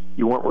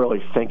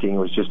really thinking. It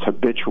was just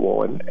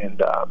habitual.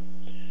 And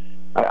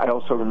I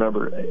also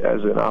remember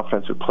as an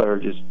offensive player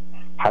just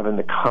having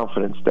the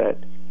confidence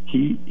that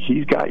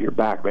he's got your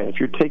back, man. If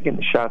you're taking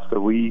the shots that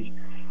we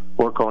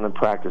work on in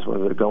practice,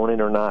 whether they're going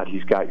in or not,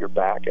 he's got your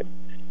back. And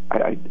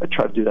I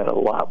try to do that a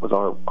lot with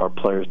our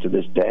players to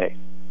this day.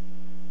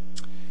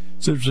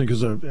 It's interesting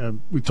because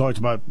we talked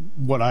about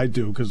what I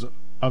do, because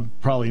I've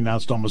probably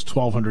announced almost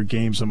 1,200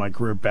 games in my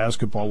career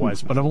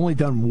basketball-wise, but I've only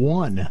done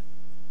one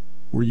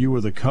where you were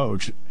the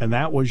coach, and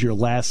that was your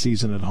last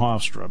season at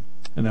Hofstra,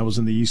 and that was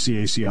in the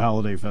ECAC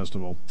Holiday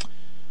Festival.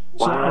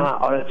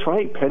 Wow, that's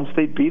right. Penn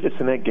State beat us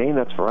in that game.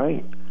 That's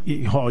right.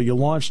 Oh, you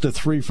launched a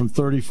 3 from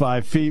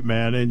 35 feet,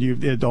 man, and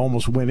it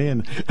almost went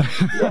in.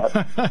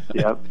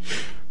 Yep.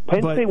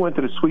 Penn State went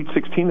to the Sweet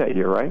 16 that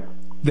year, right?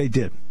 They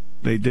did.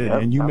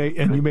 Yep. And you made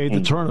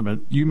the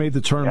tournament. You made the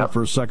tournament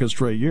for a second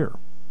straight year.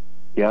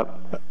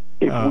 Yep.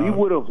 If we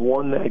would have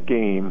won that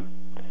game,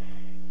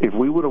 there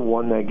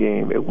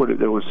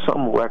was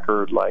some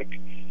record, like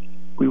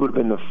we would have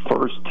been the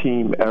first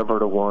team ever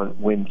to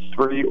win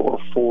 3 or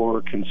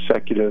 4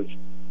 consecutive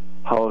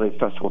Holiday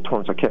Festival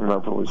tournaments. I can't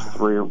remember if it was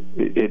 3 or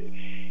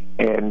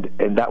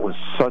and that was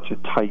such a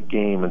tight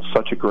game and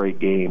such a great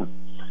game,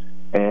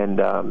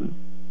 and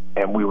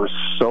we were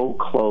so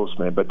close,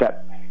 man. But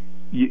that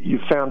you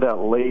found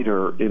out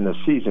later in the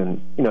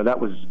season, that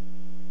was.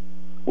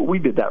 We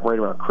did that right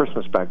around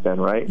Christmas back then,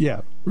 right?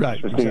 Yeah,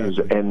 right.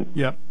 Exactly.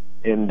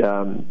 And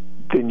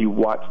then you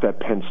watch that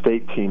Penn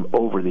State team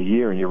over the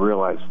year, and you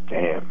realize,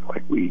 damn,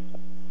 like wish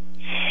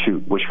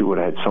we would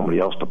have had somebody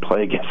else to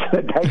play against.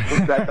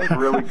 That's a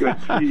really good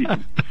team.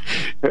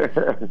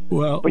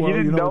 But you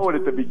didn't know it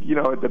at the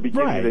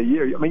beginning of the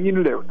year. I mean, you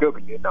knew they were good,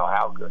 but you didn't know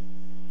how good.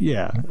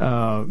 Yeah,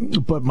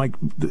 but Mike.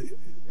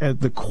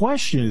 The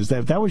question is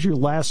that was your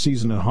last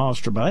season at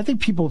Hofstra, but I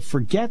think people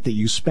forget that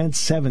you spent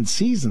 7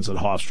 seasons at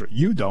Hofstra.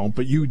 You don't,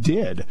 but you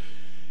did.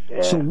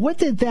 Yeah. So what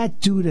did that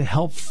do to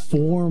help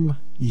form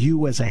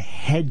you as a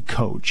head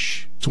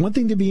coach? It's one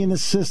thing to be an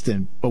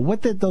assistant, but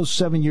what did those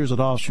 7 years at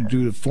Hofstra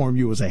do to form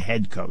you as a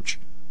head coach?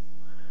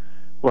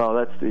 Well,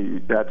 that's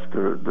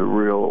the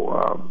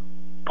real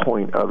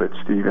point of it,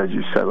 Steve. As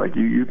you said, like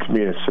you can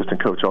be an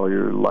assistant coach all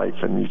your life,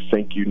 and you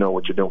think you know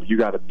what you're doing. You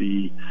got to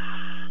be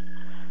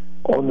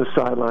on the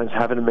sidelines,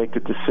 having to make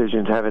the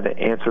decisions, having to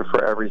answer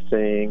for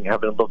everything,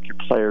 having to look your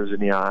players in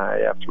the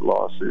eye after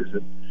losses,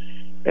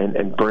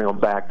 and bring them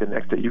back the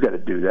next day. You got to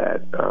do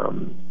that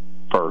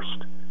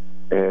first.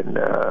 And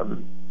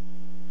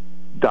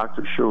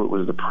Dr. Stewart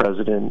was the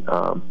president.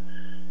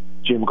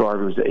 Jim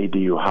Garvey was the AD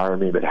who hired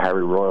me, but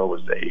Harry Royal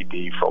was the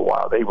AD for a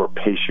while. They were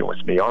patient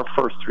with me. Our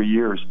first 3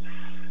 years,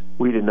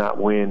 we did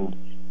not win,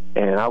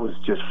 and I was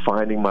just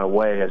finding my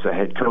way as a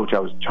head coach. I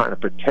was trying to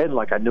pretend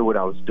like I knew what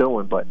I was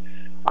doing, but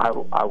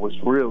I was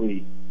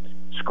really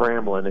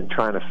scrambling and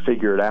trying to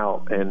figure it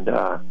out. And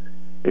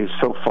it's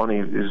so funny.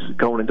 Is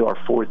going into our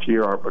 4th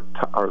year,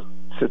 our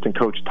assistant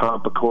coach Tom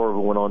Pecora,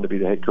 who went on to be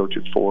the head coach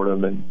at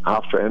Fordham and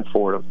Hofstra and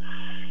Fordham.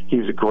 He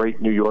was a great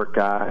New York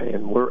guy,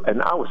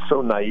 and I was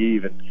so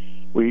naive. And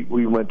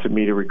we went to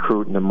meet a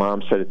recruit, and the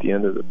mom said at the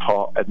end of the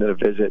talk, at the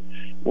visit,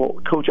 "Well,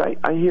 Coach,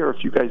 I hear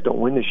if you guys don't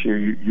win this year,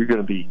 you're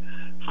going to be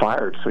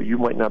fired, so you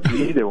might not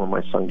be there when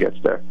my son gets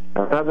there."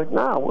 And I was like,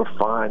 "No, we're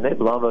fine. They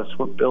love us.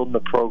 We're building the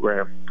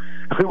program."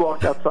 We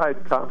walked outside,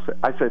 and Tom said,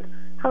 I said,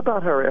 "How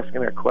about her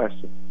asking that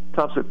question?"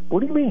 Tom said, "What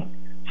do you mean?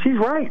 She's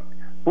right.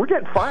 We're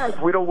getting fired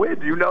if we don't win.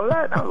 Do you know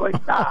that?" And I was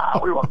like, "Nah,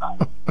 we won't."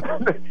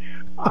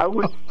 I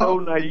was so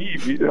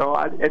naive,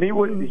 and he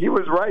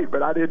was right,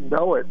 but I didn't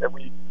know it. And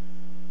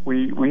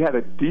we had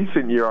a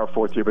decent year our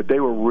 4th year, but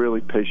they were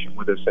really patient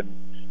with us, and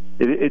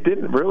it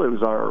didn't really. It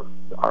was our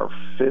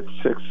 5th,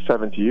 6th,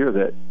 7th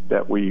year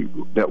that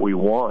we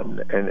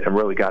won and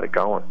really got it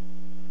going.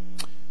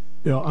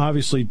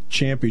 Obviously,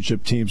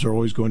 championship teams are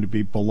always going to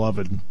be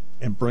beloved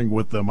and bring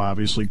with them,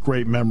 obviously,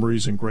 great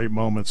memories and great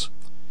moments.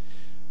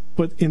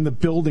 But in the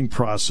building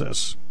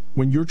process,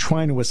 when you're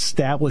trying to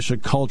establish a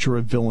culture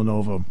at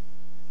Villanova,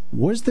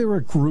 was there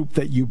a group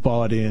that you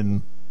bought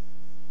in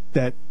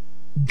that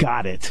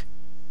got it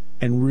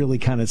and really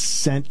kind of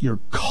sent your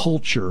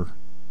culture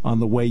on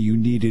the way you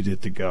needed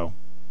it to go?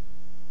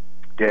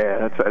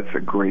 Yeah, that's a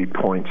great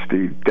point,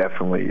 Steve.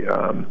 Definitely.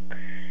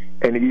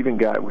 And even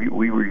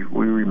we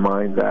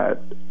remind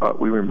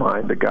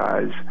the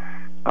guys,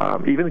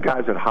 even the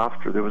guys at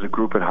Hofstra. There was a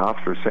group at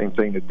Hofstra, same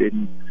thing, that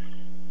didn't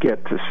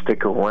get to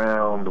stick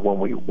around when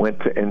we went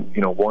to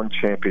won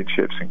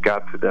championships and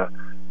got to the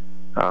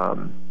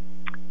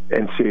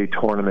NCAA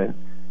tournament.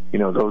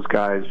 Those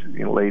guys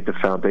laid the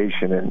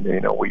foundation, and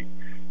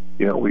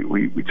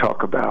we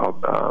talk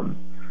about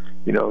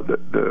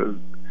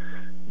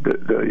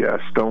the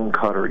stone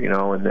cutter,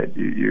 and that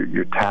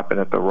you're tapping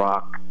at the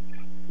rock,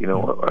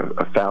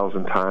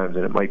 1,000 times,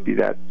 and it might be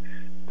that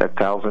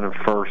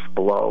 1,001st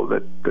blow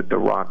that the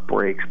rock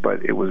breaks,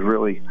 but it was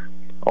really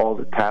all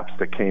the taps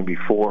that came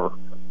before.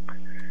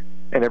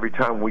 And every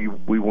time we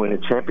win a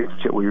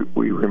championship,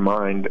 we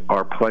remind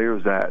our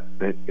players that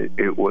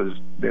it was,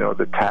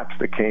 the taps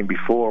that came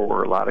before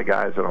were a lot of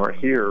guys that aren't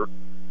here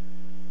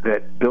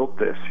that built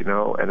this,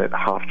 And at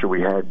Hofstra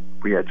we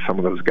had some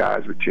of those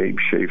guys with James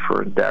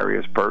Schaefer and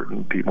Darius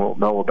Burton people don't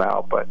know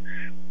about, but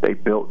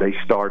they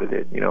started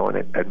it, And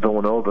at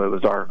Villanova it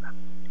was our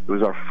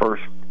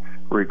first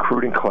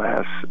recruiting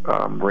class.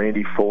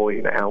 Randy Foy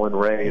and Alan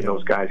Ray and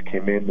those guys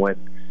came in when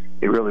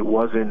it really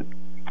wasn't.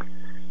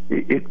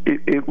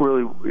 it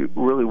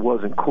really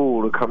wasn't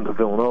cool to come to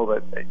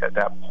Villanova at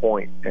that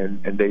point,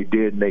 and they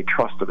did, and they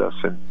trusted us,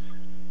 and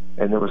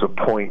there was a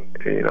point,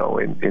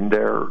 in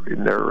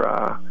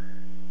their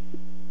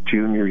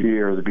junior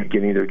year, the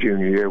beginning of their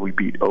junior year, we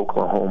beat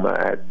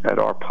Oklahoma at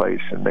our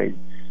place, and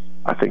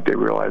I think they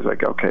realized,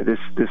 like, okay, this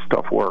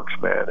stuff works,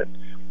 man,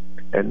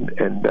 and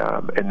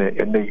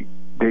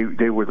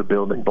they were the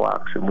building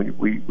blocks, and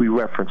we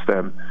reference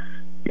them,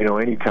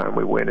 anytime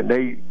we win, and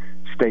they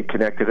stay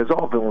connected, as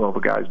all Villanova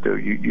guys do.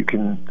 You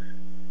can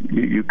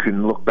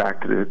look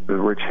back to the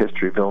rich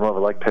history of Villanova,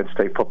 like Penn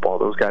State football.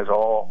 Those guys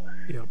all,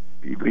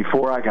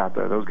 before I got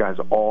there, those guys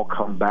all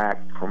come back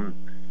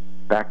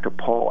to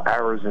Paul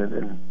Arizin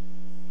and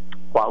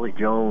Wally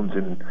Jones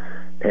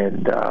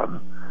and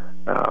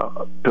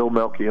Bill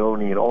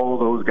Melchione and all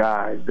those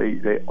guys.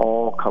 They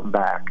all come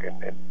back,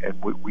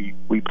 and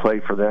we play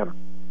for them.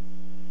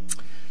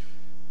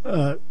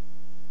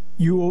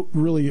 You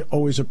really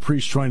always a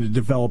priest trying to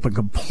develop a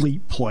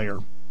complete player.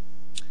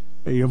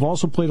 You've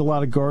also played a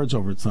lot of guards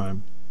over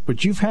time,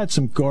 but you've had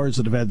some guards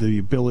that have had the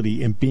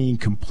ability in being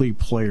complete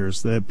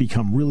players that have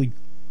become really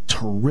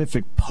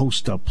terrific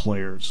post-up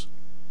players.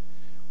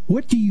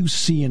 What do you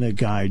see in a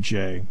guy,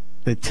 Jay,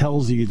 that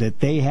tells you that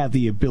they have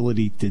the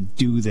ability to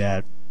do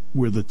that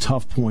where the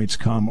tough points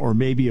come, or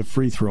maybe a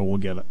free throw will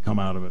come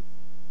out of it?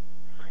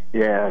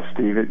 Yeah,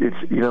 Steve,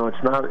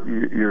 it's not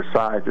your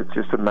size. It's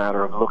just a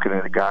matter of looking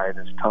at a guy and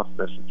his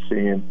toughness and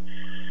seeing,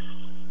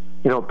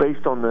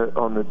 based on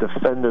the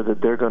defender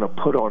that they're going to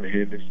put on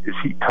him, is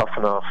he tough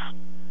enough,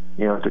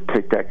 to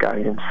take that guy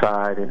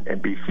inside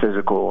and be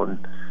physical and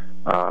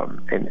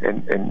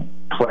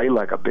play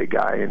like a big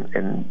guy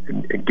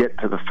and get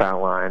to the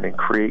foul line and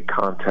create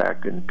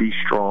contact and be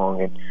strong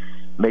and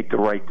make the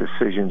right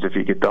decisions if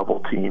you get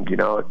double teamed.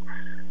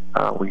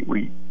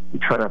 We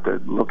try not to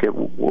look at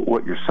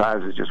what your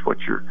size is, just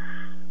what's your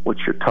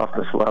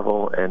toughness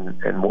level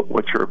and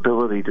what's your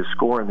ability to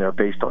score in there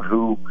based on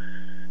who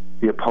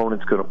the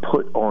opponent's going to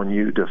put on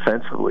you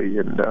defensively.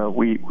 And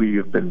we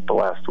have been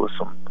blessed with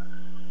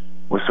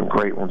some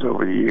great ones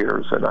over the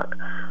years. And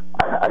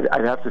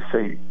I'd have to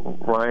say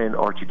Ryan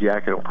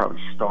Archidiakono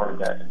probably started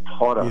that and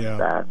taught us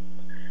that.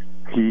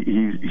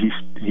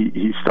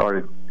 He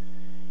started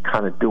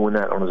kind of doing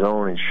that on his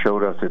own and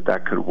showed us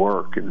that could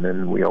work, and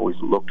then we always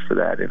looked for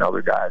that in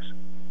other guys.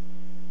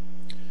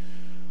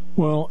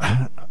 Well,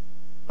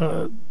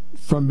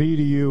 from me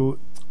to you,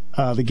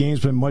 the game's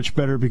been much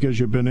better because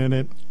you've been in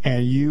it,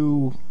 and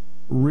you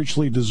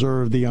richly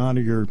deserve the honor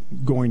you're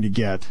going to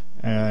get,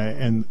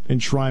 and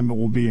enshrinement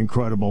will be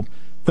incredible.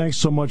 Thanks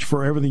so much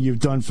for everything you've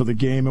done for the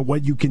game and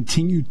what you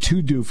continue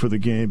to do for the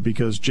game,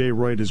 because Jay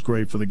Wright is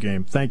great for the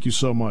game. Thank you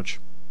so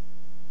much.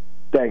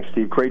 Thanks,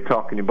 Steve. Great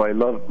talking to you, buddy.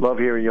 Love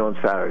hearing you on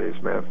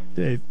Saturdays, man.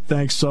 Hey,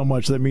 thanks so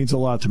much. That means a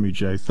lot to me,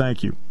 Jay.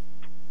 Thank you.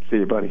 See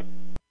you, buddy.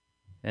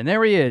 And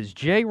there he is,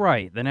 Jay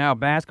Wright, the now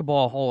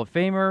Basketball Hall of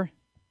Famer,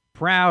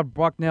 proud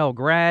Bucknell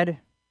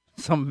grad.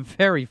 Some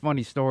very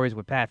funny stories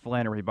with Pat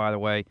Flannery, by the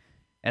way.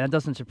 And that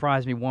doesn't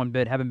surprise me one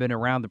bit. Haven't been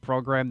around the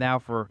program now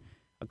for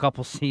a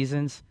couple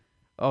seasons.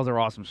 Those are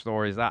awesome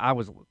stories. I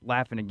was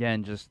laughing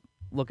again just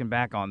looking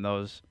back on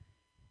those.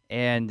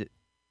 And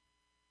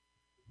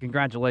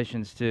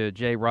congratulations to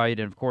Jay Wright,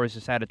 and of course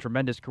has had a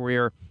tremendous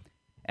career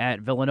at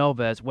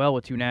Villanova as well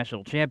with 2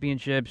 national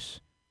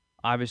championships,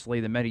 obviously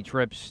the many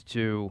trips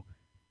to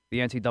the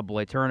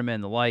NCAA tournament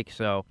and the like,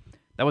 so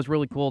that was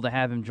really cool to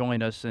have him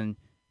join us and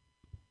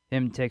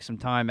him take some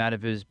time out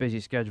of his busy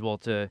schedule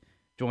to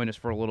join us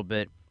for a little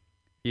bit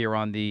here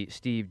on the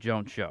Steve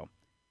Jones Show.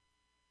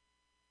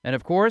 And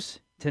of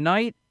course,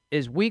 tonight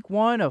is week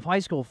 1 of high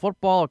school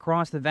football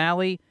across the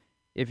valley.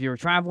 If you're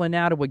traveling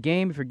now to a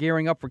game, if you're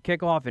gearing up for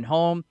kickoff at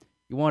home,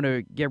 you want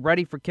to get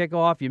ready for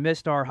kickoff, you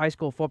missed our high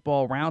school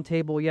football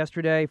roundtable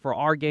yesterday for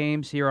our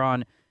games here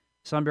on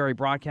Sunbury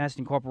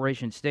Broadcasting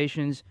Corporation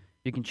stations.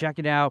 You can check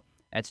it out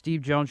at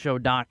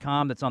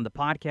stevejonesshow.com. That's on the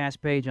podcast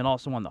page and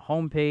also on the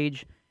home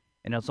page.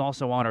 And it's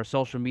also on our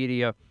social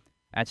media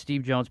at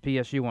Steve Jones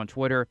PSU on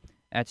Twitter,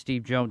 at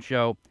Steve Jones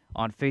Show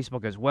on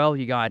Facebook as well.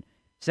 You got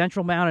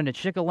Central Mountain at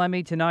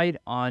Shikellamy tonight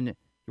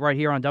right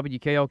here on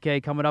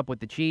WKOK coming up with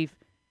the Chief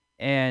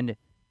and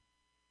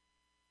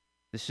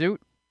the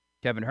Suit,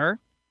 Kevin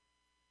Herr,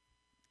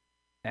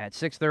 at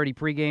 6:30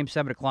 pregame,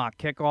 7 o'clock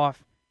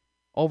kickoff.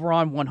 Over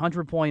on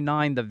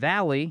 100.9 The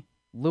Valley,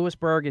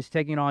 Lewisburg is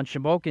taking on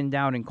Shamokin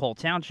down in Cole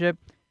Township,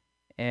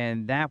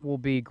 and that will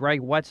be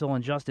Greg Wetzel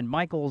and Justin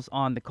Michaels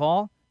on the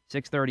call.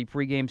 6:30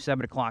 pregame,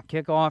 7 o'clock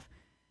kickoff.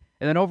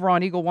 And then over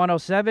on Eagle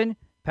 107,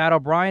 Pat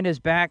O'Brien is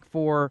back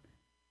for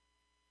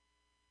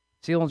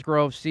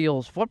Selinsgrove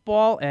Seals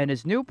football, and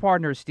his new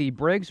partner, Steve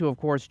Briggs, who, of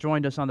course,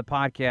 joined us on the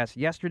podcast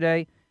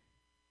yesterday.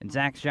 And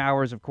Zach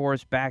Showers, of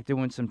course, back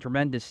doing some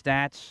tremendous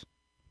stats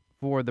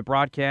for the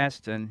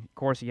broadcast. And, of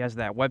course, he has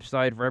that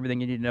website for everything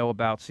you need to know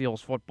about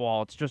Seals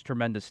football. It's just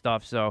tremendous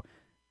stuff. So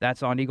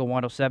that's on Eagle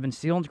 107.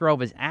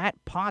 Selinsgrove is at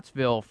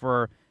Pottsville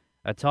for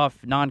a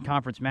tough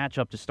non-conference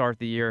matchup to start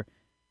the year.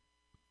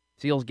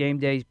 Seals game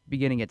day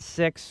beginning at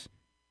 6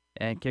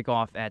 and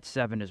kickoff at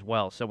 7 as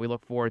well. So we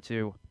look forward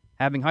to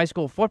having high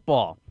school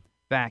football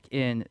back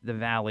in the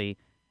Valley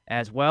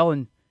as well.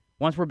 And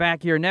once we're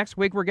back here next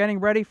week, we're getting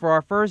ready for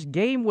our first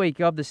game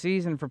week of the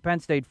season for Penn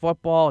State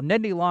football.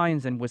 Nittany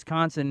Lions in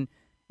Wisconsin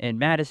and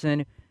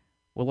Madison.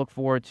 We'll look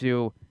forward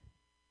to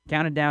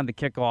counting down the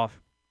kickoff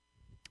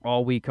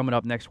all week coming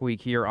up next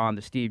week here on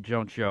the Steve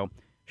Jones Show.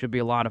 Should be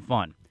a lot of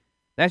fun.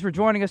 Thanks for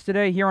joining us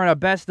today here on a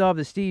Best of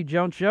the Steve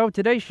Jones Show.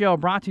 Today's show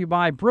brought to you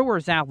by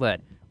Brewers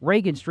Outlet,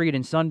 Reagan Street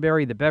in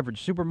Sunbury, the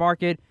beverage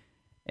supermarket.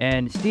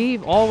 And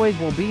Steve always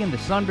will be in the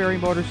Sunbury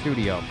Motors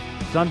studio.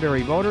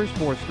 Sunbury Motors,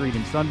 4th Street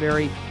in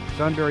Sunbury.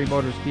 Sunbury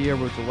Motors Kia,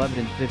 routes 11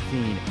 and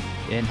 15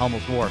 in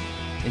Hummel's Wharf.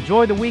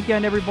 Enjoy the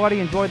weekend, everybody.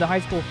 Enjoy the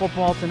high school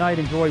football tonight.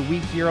 Enjoy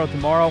Week 0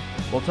 tomorrow.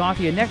 We'll talk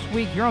to you next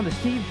week here on the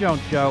Steve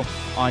Jones Show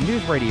on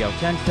News Radio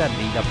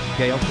 1070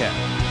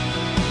 WKOK.